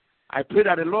I pray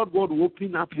that the Lord God will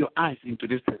open up your eyes into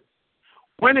this thing.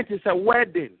 When it is a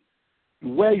wedding,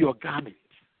 you wear your garment.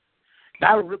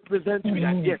 That represents you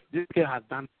that, yes, this girl has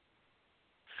done.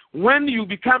 When you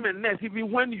become a nurse,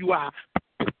 even when you are,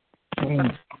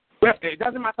 well, it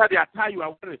doesn't matter the attire you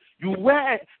are wearing, you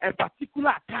wear a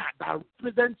particular attire that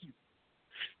represents you.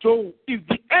 So if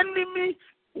the enemy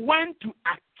went to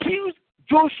accuse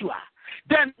Joshua,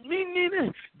 then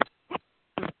meaning,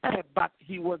 but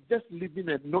he was just living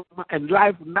a normal and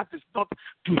life that is not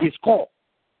to his core.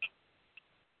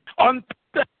 Until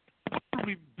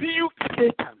rebuke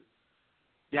Satan,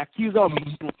 the accuser of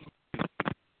Israel.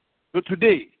 So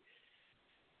today,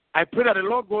 I pray that the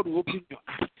Lord God will open your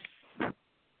eyes,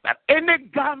 that any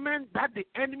garment that the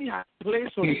enemy has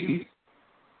placed on you,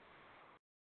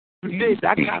 today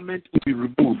that garment will be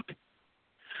removed.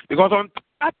 Because until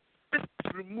that garment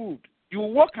is removed, you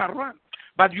walk around,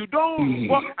 but you don't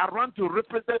walk around to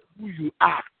represent who you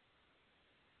are.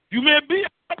 You may be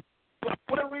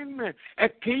wearing a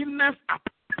keenness up.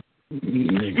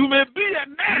 You may be a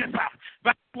nurse,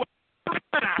 but you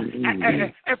are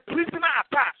a prisoner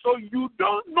attack. So you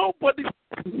don't nobody.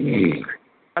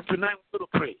 But tonight we're going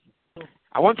to pray.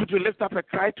 I want you to lift up a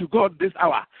cry to God this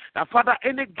hour. That Father,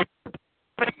 any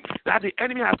that the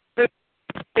enemy has placed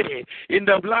in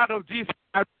the blood of Jesus,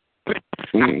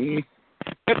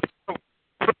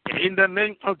 in the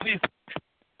name of Jesus,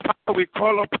 Father, we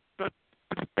call upon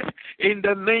in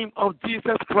the name of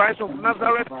Jesus Christ of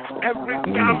Nazareth, every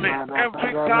garment,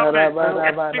 every garment,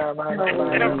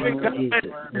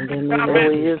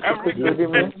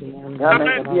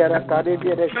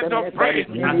 of praise,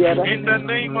 in the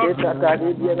name of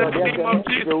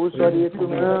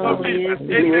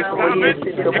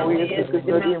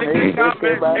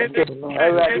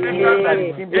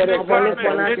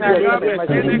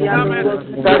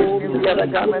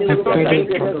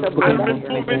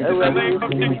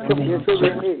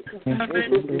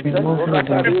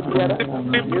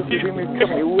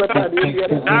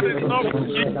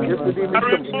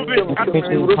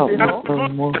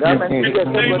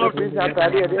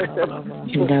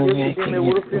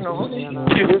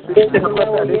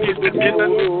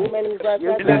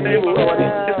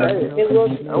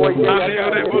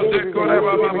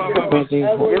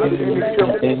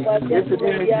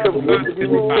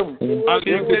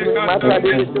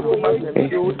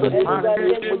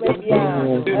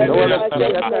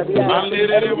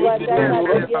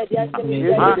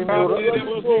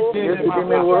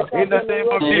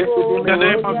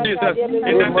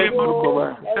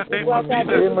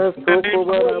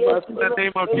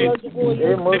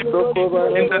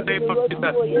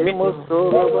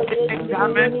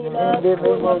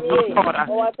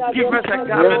give us a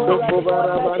garment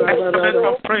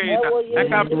of praise.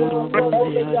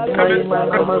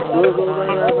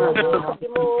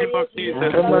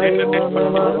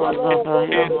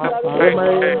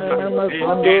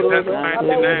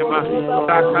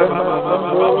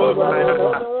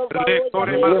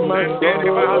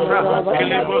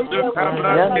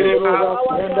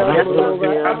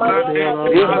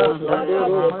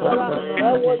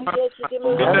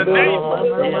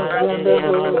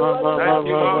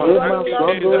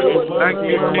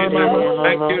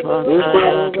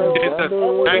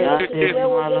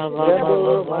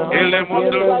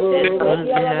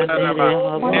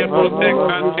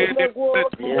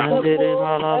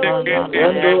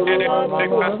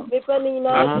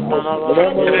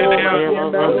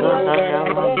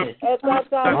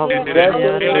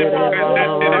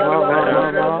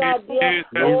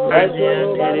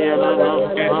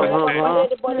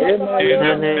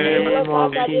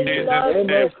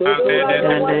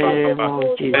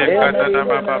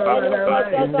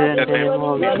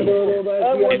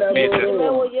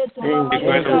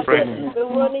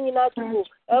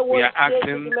 We are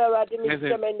acting.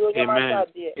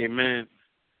 Amen.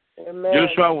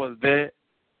 Joshua was there,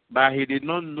 but he did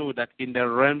not know that in the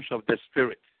realms of the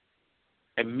spirit,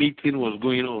 a meeting was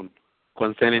going on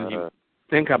concerning him.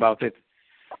 Think about it.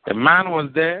 The man was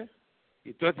there.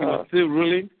 He thought he was still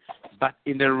ruling, but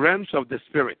in the realms of the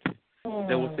spirit,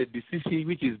 there was a decision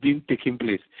which is being taken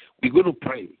place. We're going to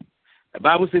pray. The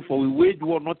Bible says, for we wage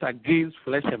war not against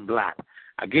flesh and blood,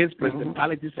 against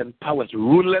principalities and powers,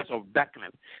 rulers of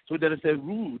darkness. So there is a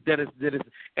rule, there is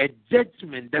a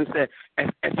judgment, there is a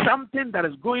something that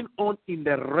is going on in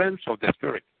the realms of the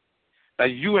spirit.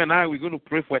 that you and I, we're going to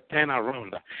pray for a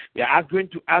turnaround. We are going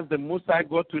to ask the Most High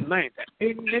God tonight that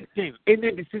anything, any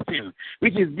decision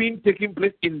which is being taken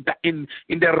place in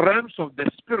the realms of the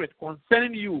Spirit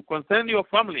concerning you, concerning your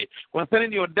family,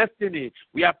 concerning your destiny,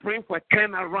 we are praying for a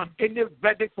turnaround. Any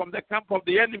verdict from the camp of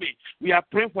the enemy, we are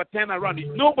praying for a turnaround.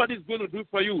 If nobody's going to do it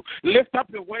for you, lift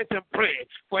up your voice and pray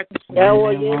for a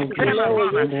turnaround.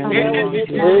 Any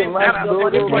decision that has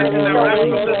been taken place in the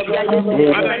realms of the Spirit,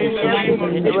 Father, in the name of Jesus,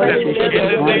 in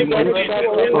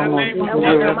the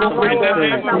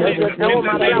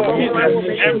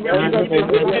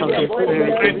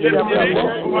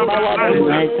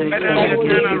name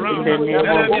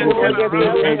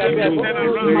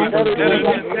of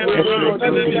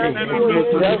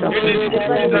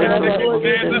Jesus,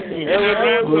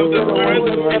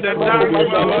 in the name of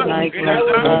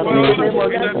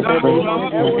Jesus,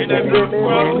 in the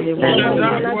name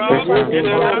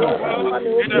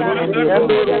of Jesus, in the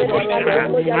name of Jesus, every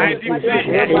I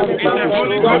decree in the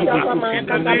Holy Ghost, in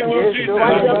the name of Jesus,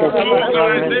 organization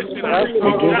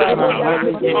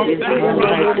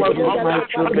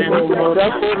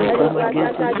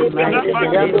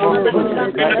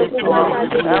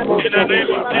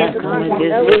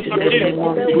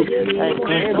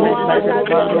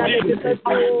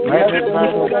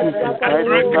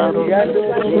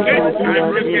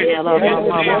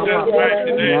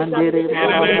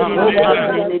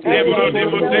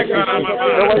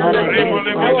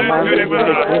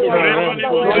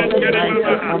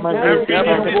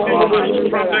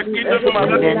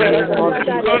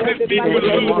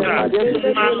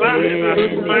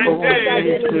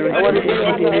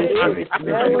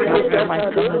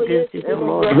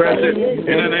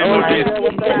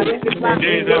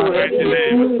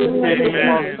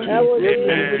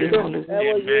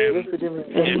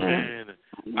Amen.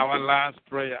 Our last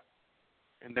prayer,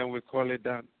 and then we call it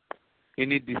down.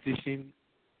 Any decision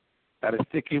that is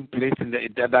taking place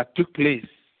that took place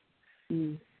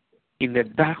in the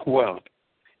dark world,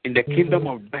 in the kingdom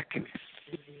of darkness,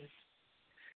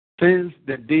 since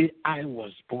the day I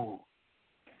was born,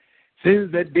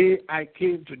 since the day I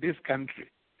came to this country,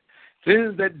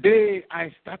 since the day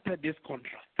I started this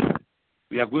contract,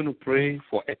 we are going to pray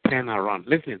for a turnaround.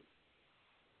 Listen,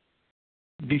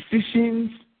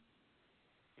 decisions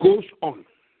goes on.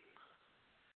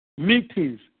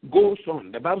 Meetings goes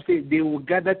on. The Bible says they will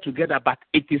gather together, but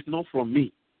it is not from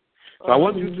me. So I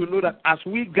want you to know that as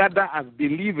we gather as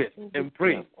believers and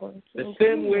pray, the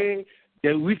same way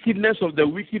the wickedness of the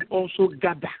wicked also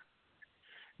gather.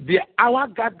 Our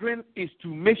gathering is to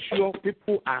make sure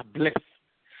people are blessed.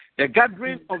 The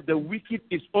gathering of the wicked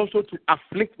is also to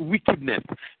afflict wickedness,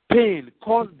 pain,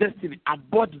 cause destiny,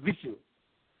 abort vision.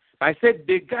 I said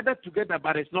they gather together,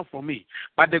 but it's not for me.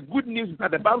 But the good news is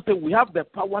that the Bible says we have the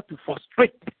power to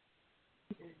frustrate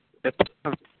the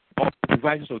plans of the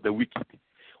devices of the wicked.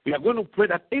 We are going to pray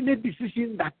that any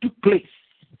decision that took place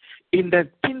in the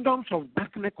kingdoms of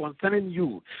darkness concerning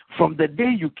you, from the day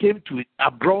you came to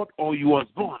abroad or you was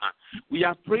born, we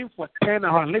are praying for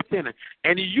turnaround. Listen,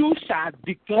 and you shall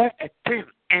declare a thing,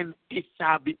 and it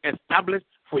shall be established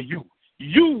for you.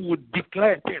 You would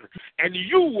declare a thing, and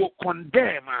you will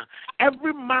condemn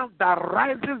every mouth that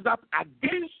rises up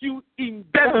against you in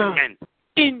judgment.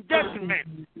 In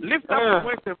judgment, lift up your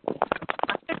voice and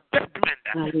judgment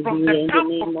from the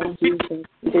camp of the wicked.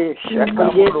 In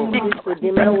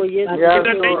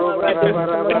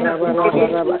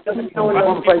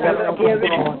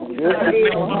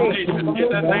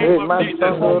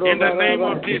the name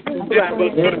of Jesus,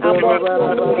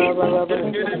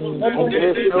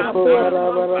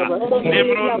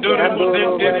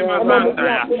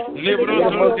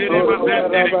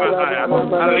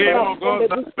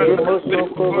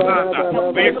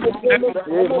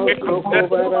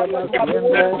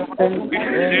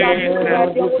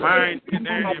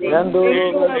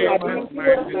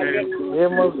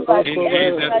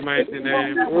 mighty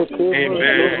name.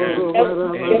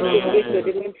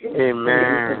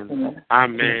 Amen.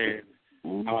 Amen.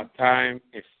 Our time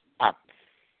is up.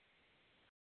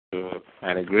 So,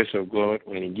 by the grace of God,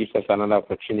 when He gives us another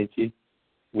opportunity,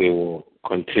 we will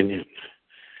continue.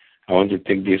 I want to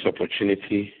take this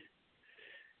opportunity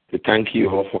to thank you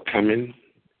all for coming.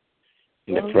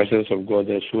 In the presence of God,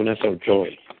 there's fullness of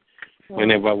joy.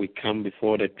 Whenever we come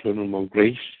before the throne room of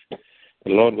grace,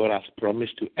 the Lord God has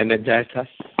promised to energize us,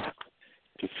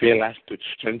 to fill us, to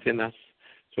strengthen us,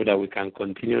 so that we can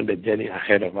continue the journey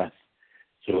ahead of us.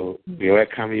 So we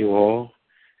welcome you all,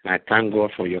 and I thank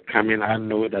God for your coming. I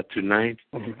know that tonight,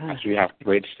 as we have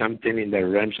prayed, something in the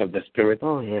realms of the Spirit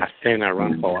has turned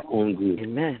around for our own good.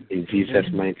 Amen. In Jesus'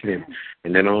 mighty name.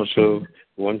 And then also,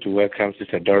 we want to welcome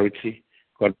Sister Dorothy.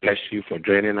 God bless you for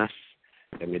joining us.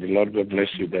 And may the Lord God bless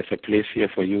you. There's a place here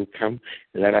for you. Come,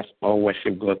 let us all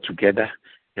worship God together,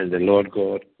 and the Lord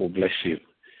God will bless you.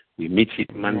 We meet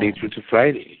it Monday through to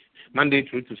Friday, Monday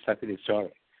through to Saturday,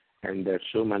 and there's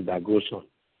so much that goes on.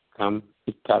 Come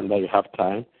each time that you have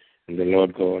time, and the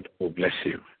Lord God will bless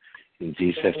you. In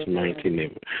Jesus' mighty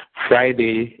name.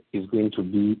 Friday is going to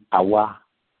be our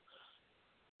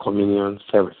communion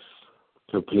service.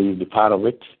 So please be part of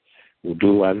it. We'll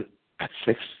do one at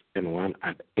 6 and one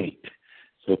at 8.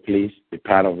 So please be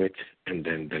part of it, and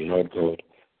then the Lord God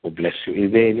will bless you.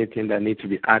 Is there anything that needs to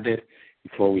be added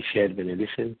before we share the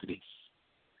benediction, please?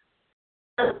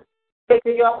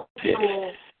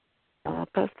 Yes.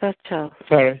 Pastor Charles.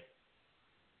 Sorry.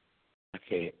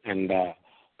 Okay, and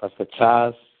Pastor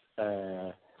Charles'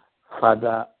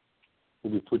 father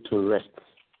will be put to rest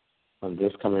on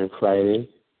this coming Friday,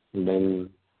 and then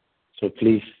so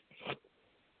please,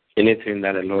 anything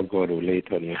that the Lord God will lay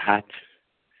it on your heart,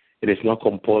 it is not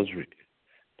compulsory,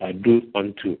 but do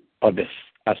unto others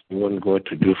as you want God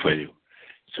to do for you.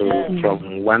 So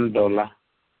from $1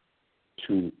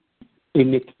 to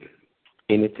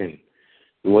anything,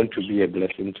 we want to be a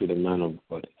blessing to the man of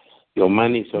God. Your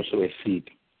money is also a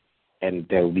seed, and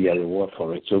there will be a reward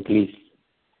for it. So please,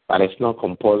 but it's not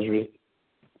compulsory.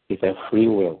 It's a free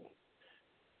will.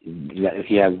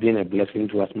 He has been a blessing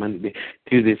to us Monday,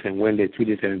 Tuesdays and Wednesdays,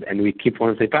 and we keep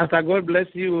on saying, Pastor, God bless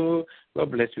you.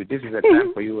 God bless you. This is a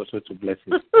time for you also to bless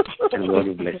him, and God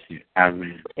will bless you.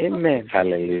 Amen. Amen.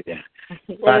 Hallelujah.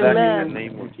 Father, in the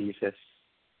name of Jesus,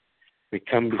 we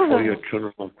come before your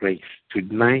throne of grace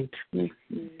tonight.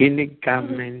 Any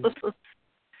garment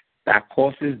that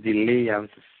causes delay,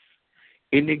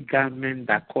 any garment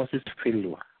that causes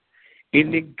failure,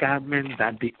 any garment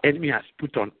that the enemy has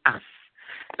put on us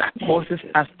that causes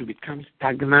us to become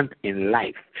stagnant in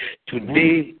life,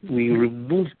 today we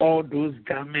remove all those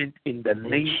garments in the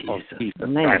name of Jesus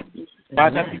Christ.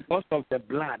 Father, because of the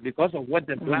blood, because of what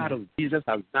the blood of Jesus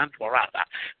has done for us,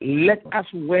 let us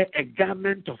wear a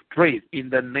garment of praise in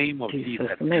the name of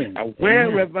Jesus. And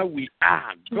wherever we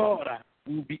are, God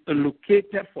will be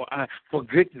allocated for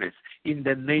greatness in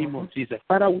the name of Jesus.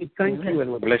 Father, we thank you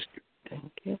and we bless you.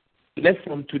 Thank you. Let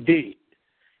from today,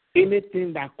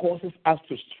 anything that causes us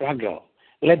to struggle,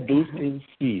 let those things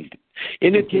cease.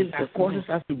 Anything that causes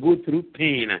us to go through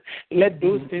pain, let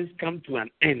those things come to an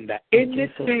end.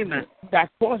 Anything that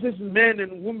causes men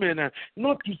and women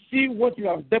not to see what you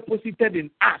have deposited in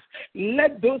us,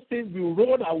 let those things be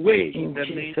rolled away in the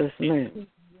name of Jesus.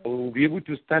 We'll be able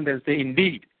to stand and say,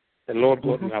 indeed, the Lord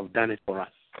God will have done it for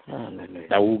us.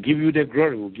 That will give you the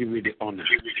glory, will give you the honor.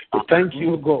 We thank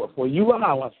you, God, for you are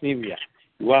our Savior.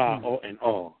 You are our all and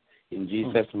all. In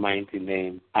Jesus' mighty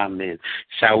name, amen.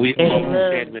 Shall we all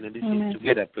share benediction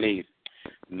together, please?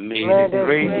 May the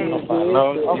grace of our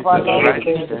Lord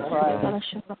Jesus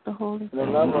Christ, the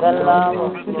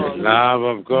love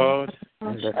of God,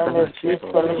 and the sweet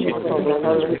fellowship of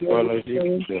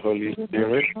the Holy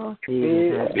Spirit,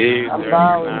 be with us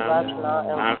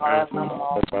now and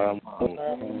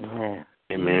forevermore.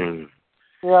 Amen.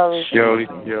 Surely.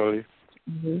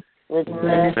 With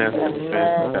goodness and mercy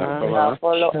shall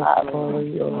follow us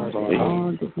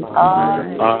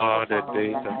all the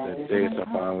days of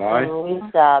our life,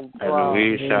 and we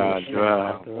shall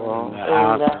dwell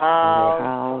in the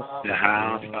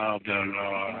house of the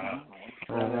Lord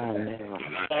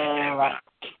forever.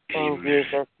 In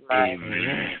Jesus' name.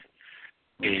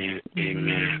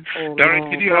 Amen.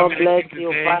 God bless you,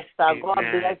 Pastor. God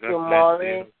bless you,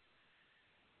 Maureen.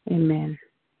 Amen.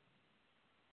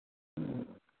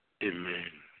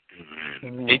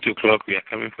 Amen. 8 o'clock, we are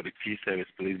coming for the tea service.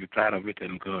 Please be part of it,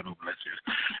 and God will bless you.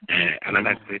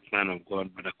 Another great man of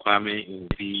God, Brother Kwame, will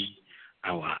be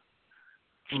our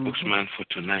spokesman for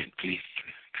tonight. Please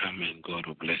come, and God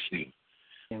will bless you.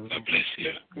 God bless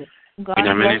you. God bless you.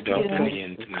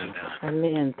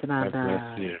 God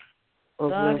bless you.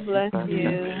 God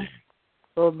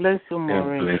bless you,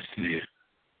 Maureen.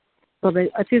 God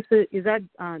bless you. Is that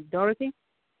Dorothy?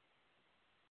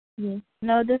 Yes.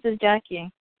 No, this is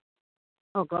Jackie.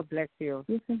 Oh, God bless you.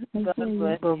 God bless you. God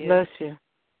bless you.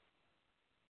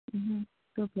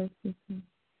 God bless you.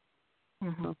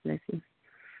 God bless you.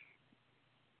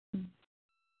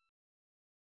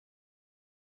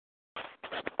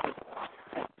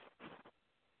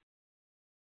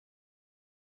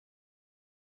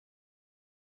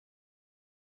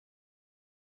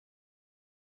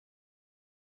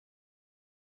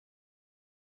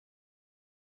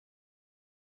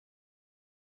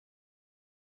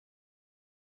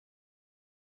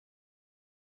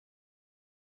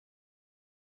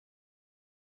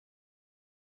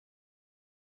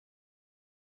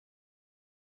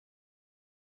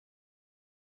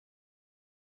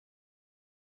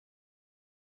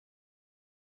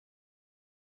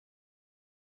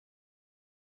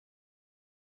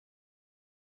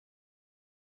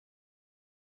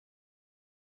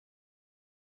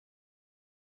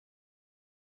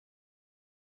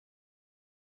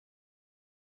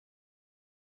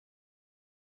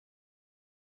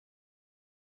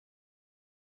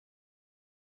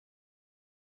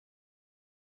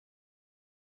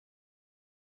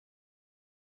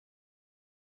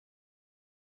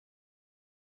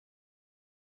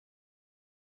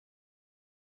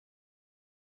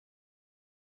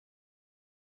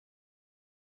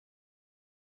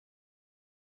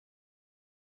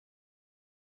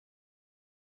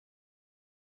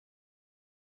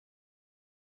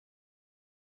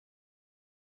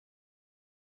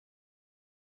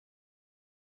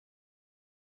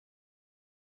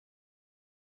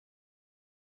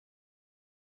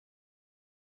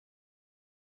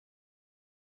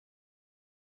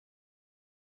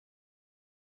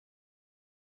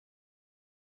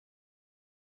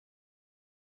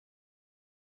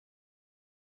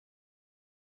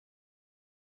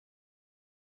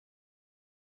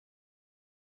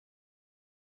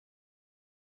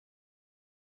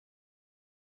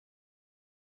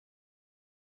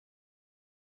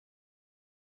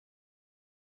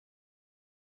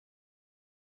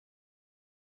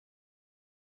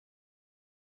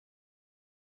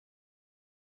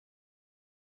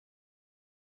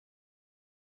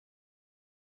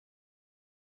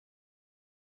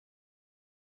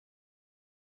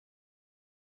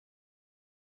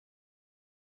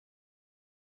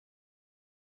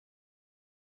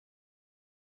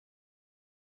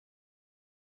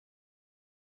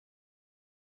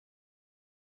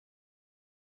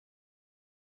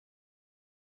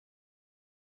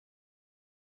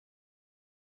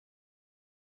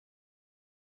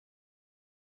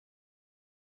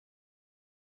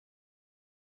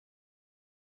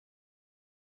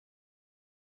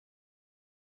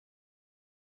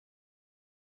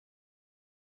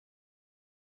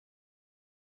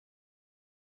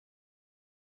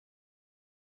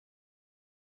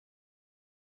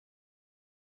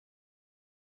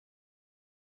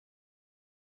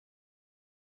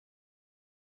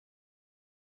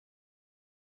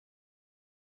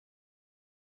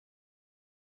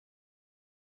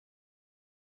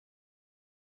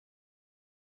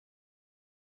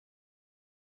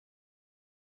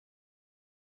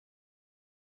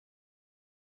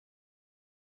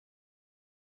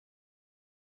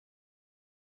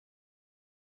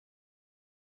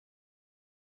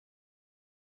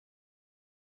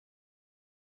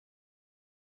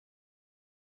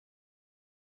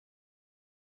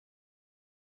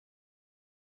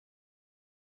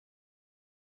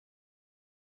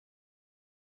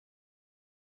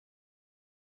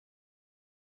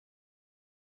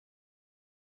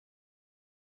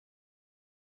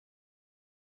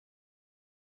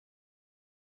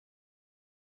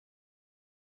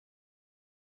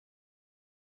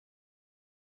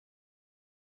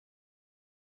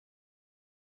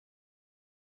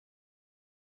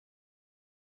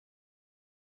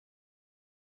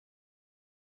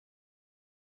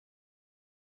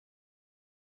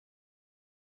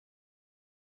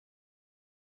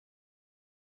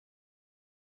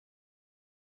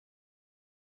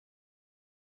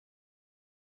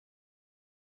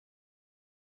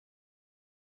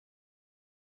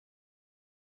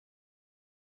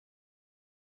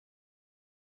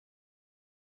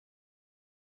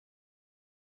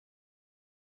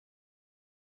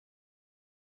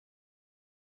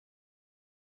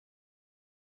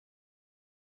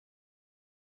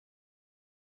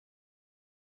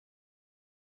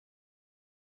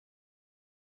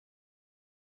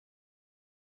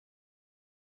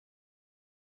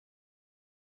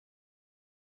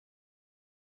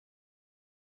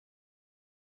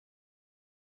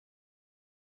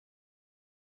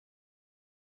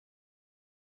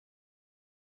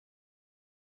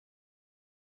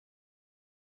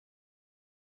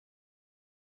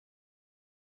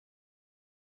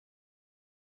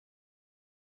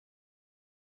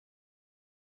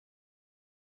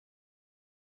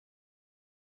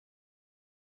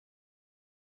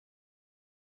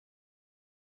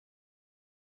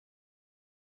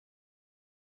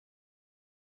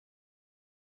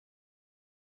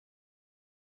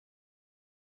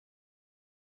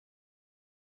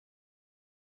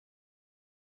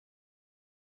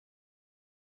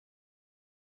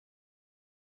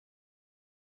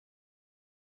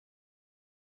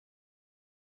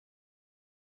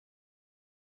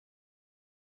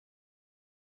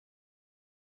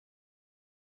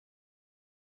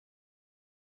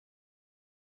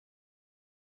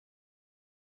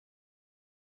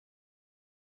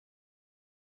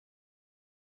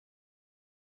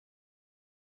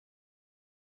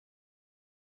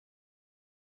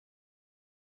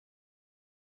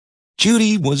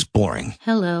 Judy was boring.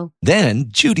 Hello. Then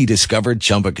Judy discovered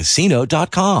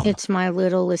ChumbaCasino.com. It's my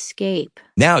little escape.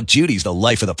 Now Judy's the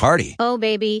life of the party. Oh,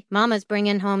 baby, mama's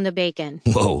bringing home the bacon.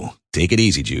 Whoa, take it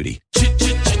easy, Judy.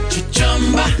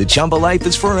 The Chumba life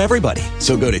is for everybody.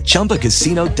 So go to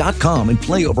ChumbaCasino.com and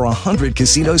play over 100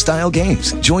 casino-style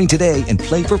games. Join today and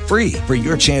play for free for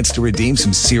your chance to redeem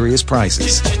some serious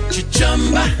prizes.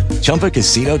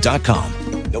 ChumbaCasino.com.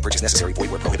 No purchase necessary.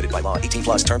 Void where prohibited by law.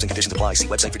 18+ terms and conditions apply. See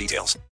website for details.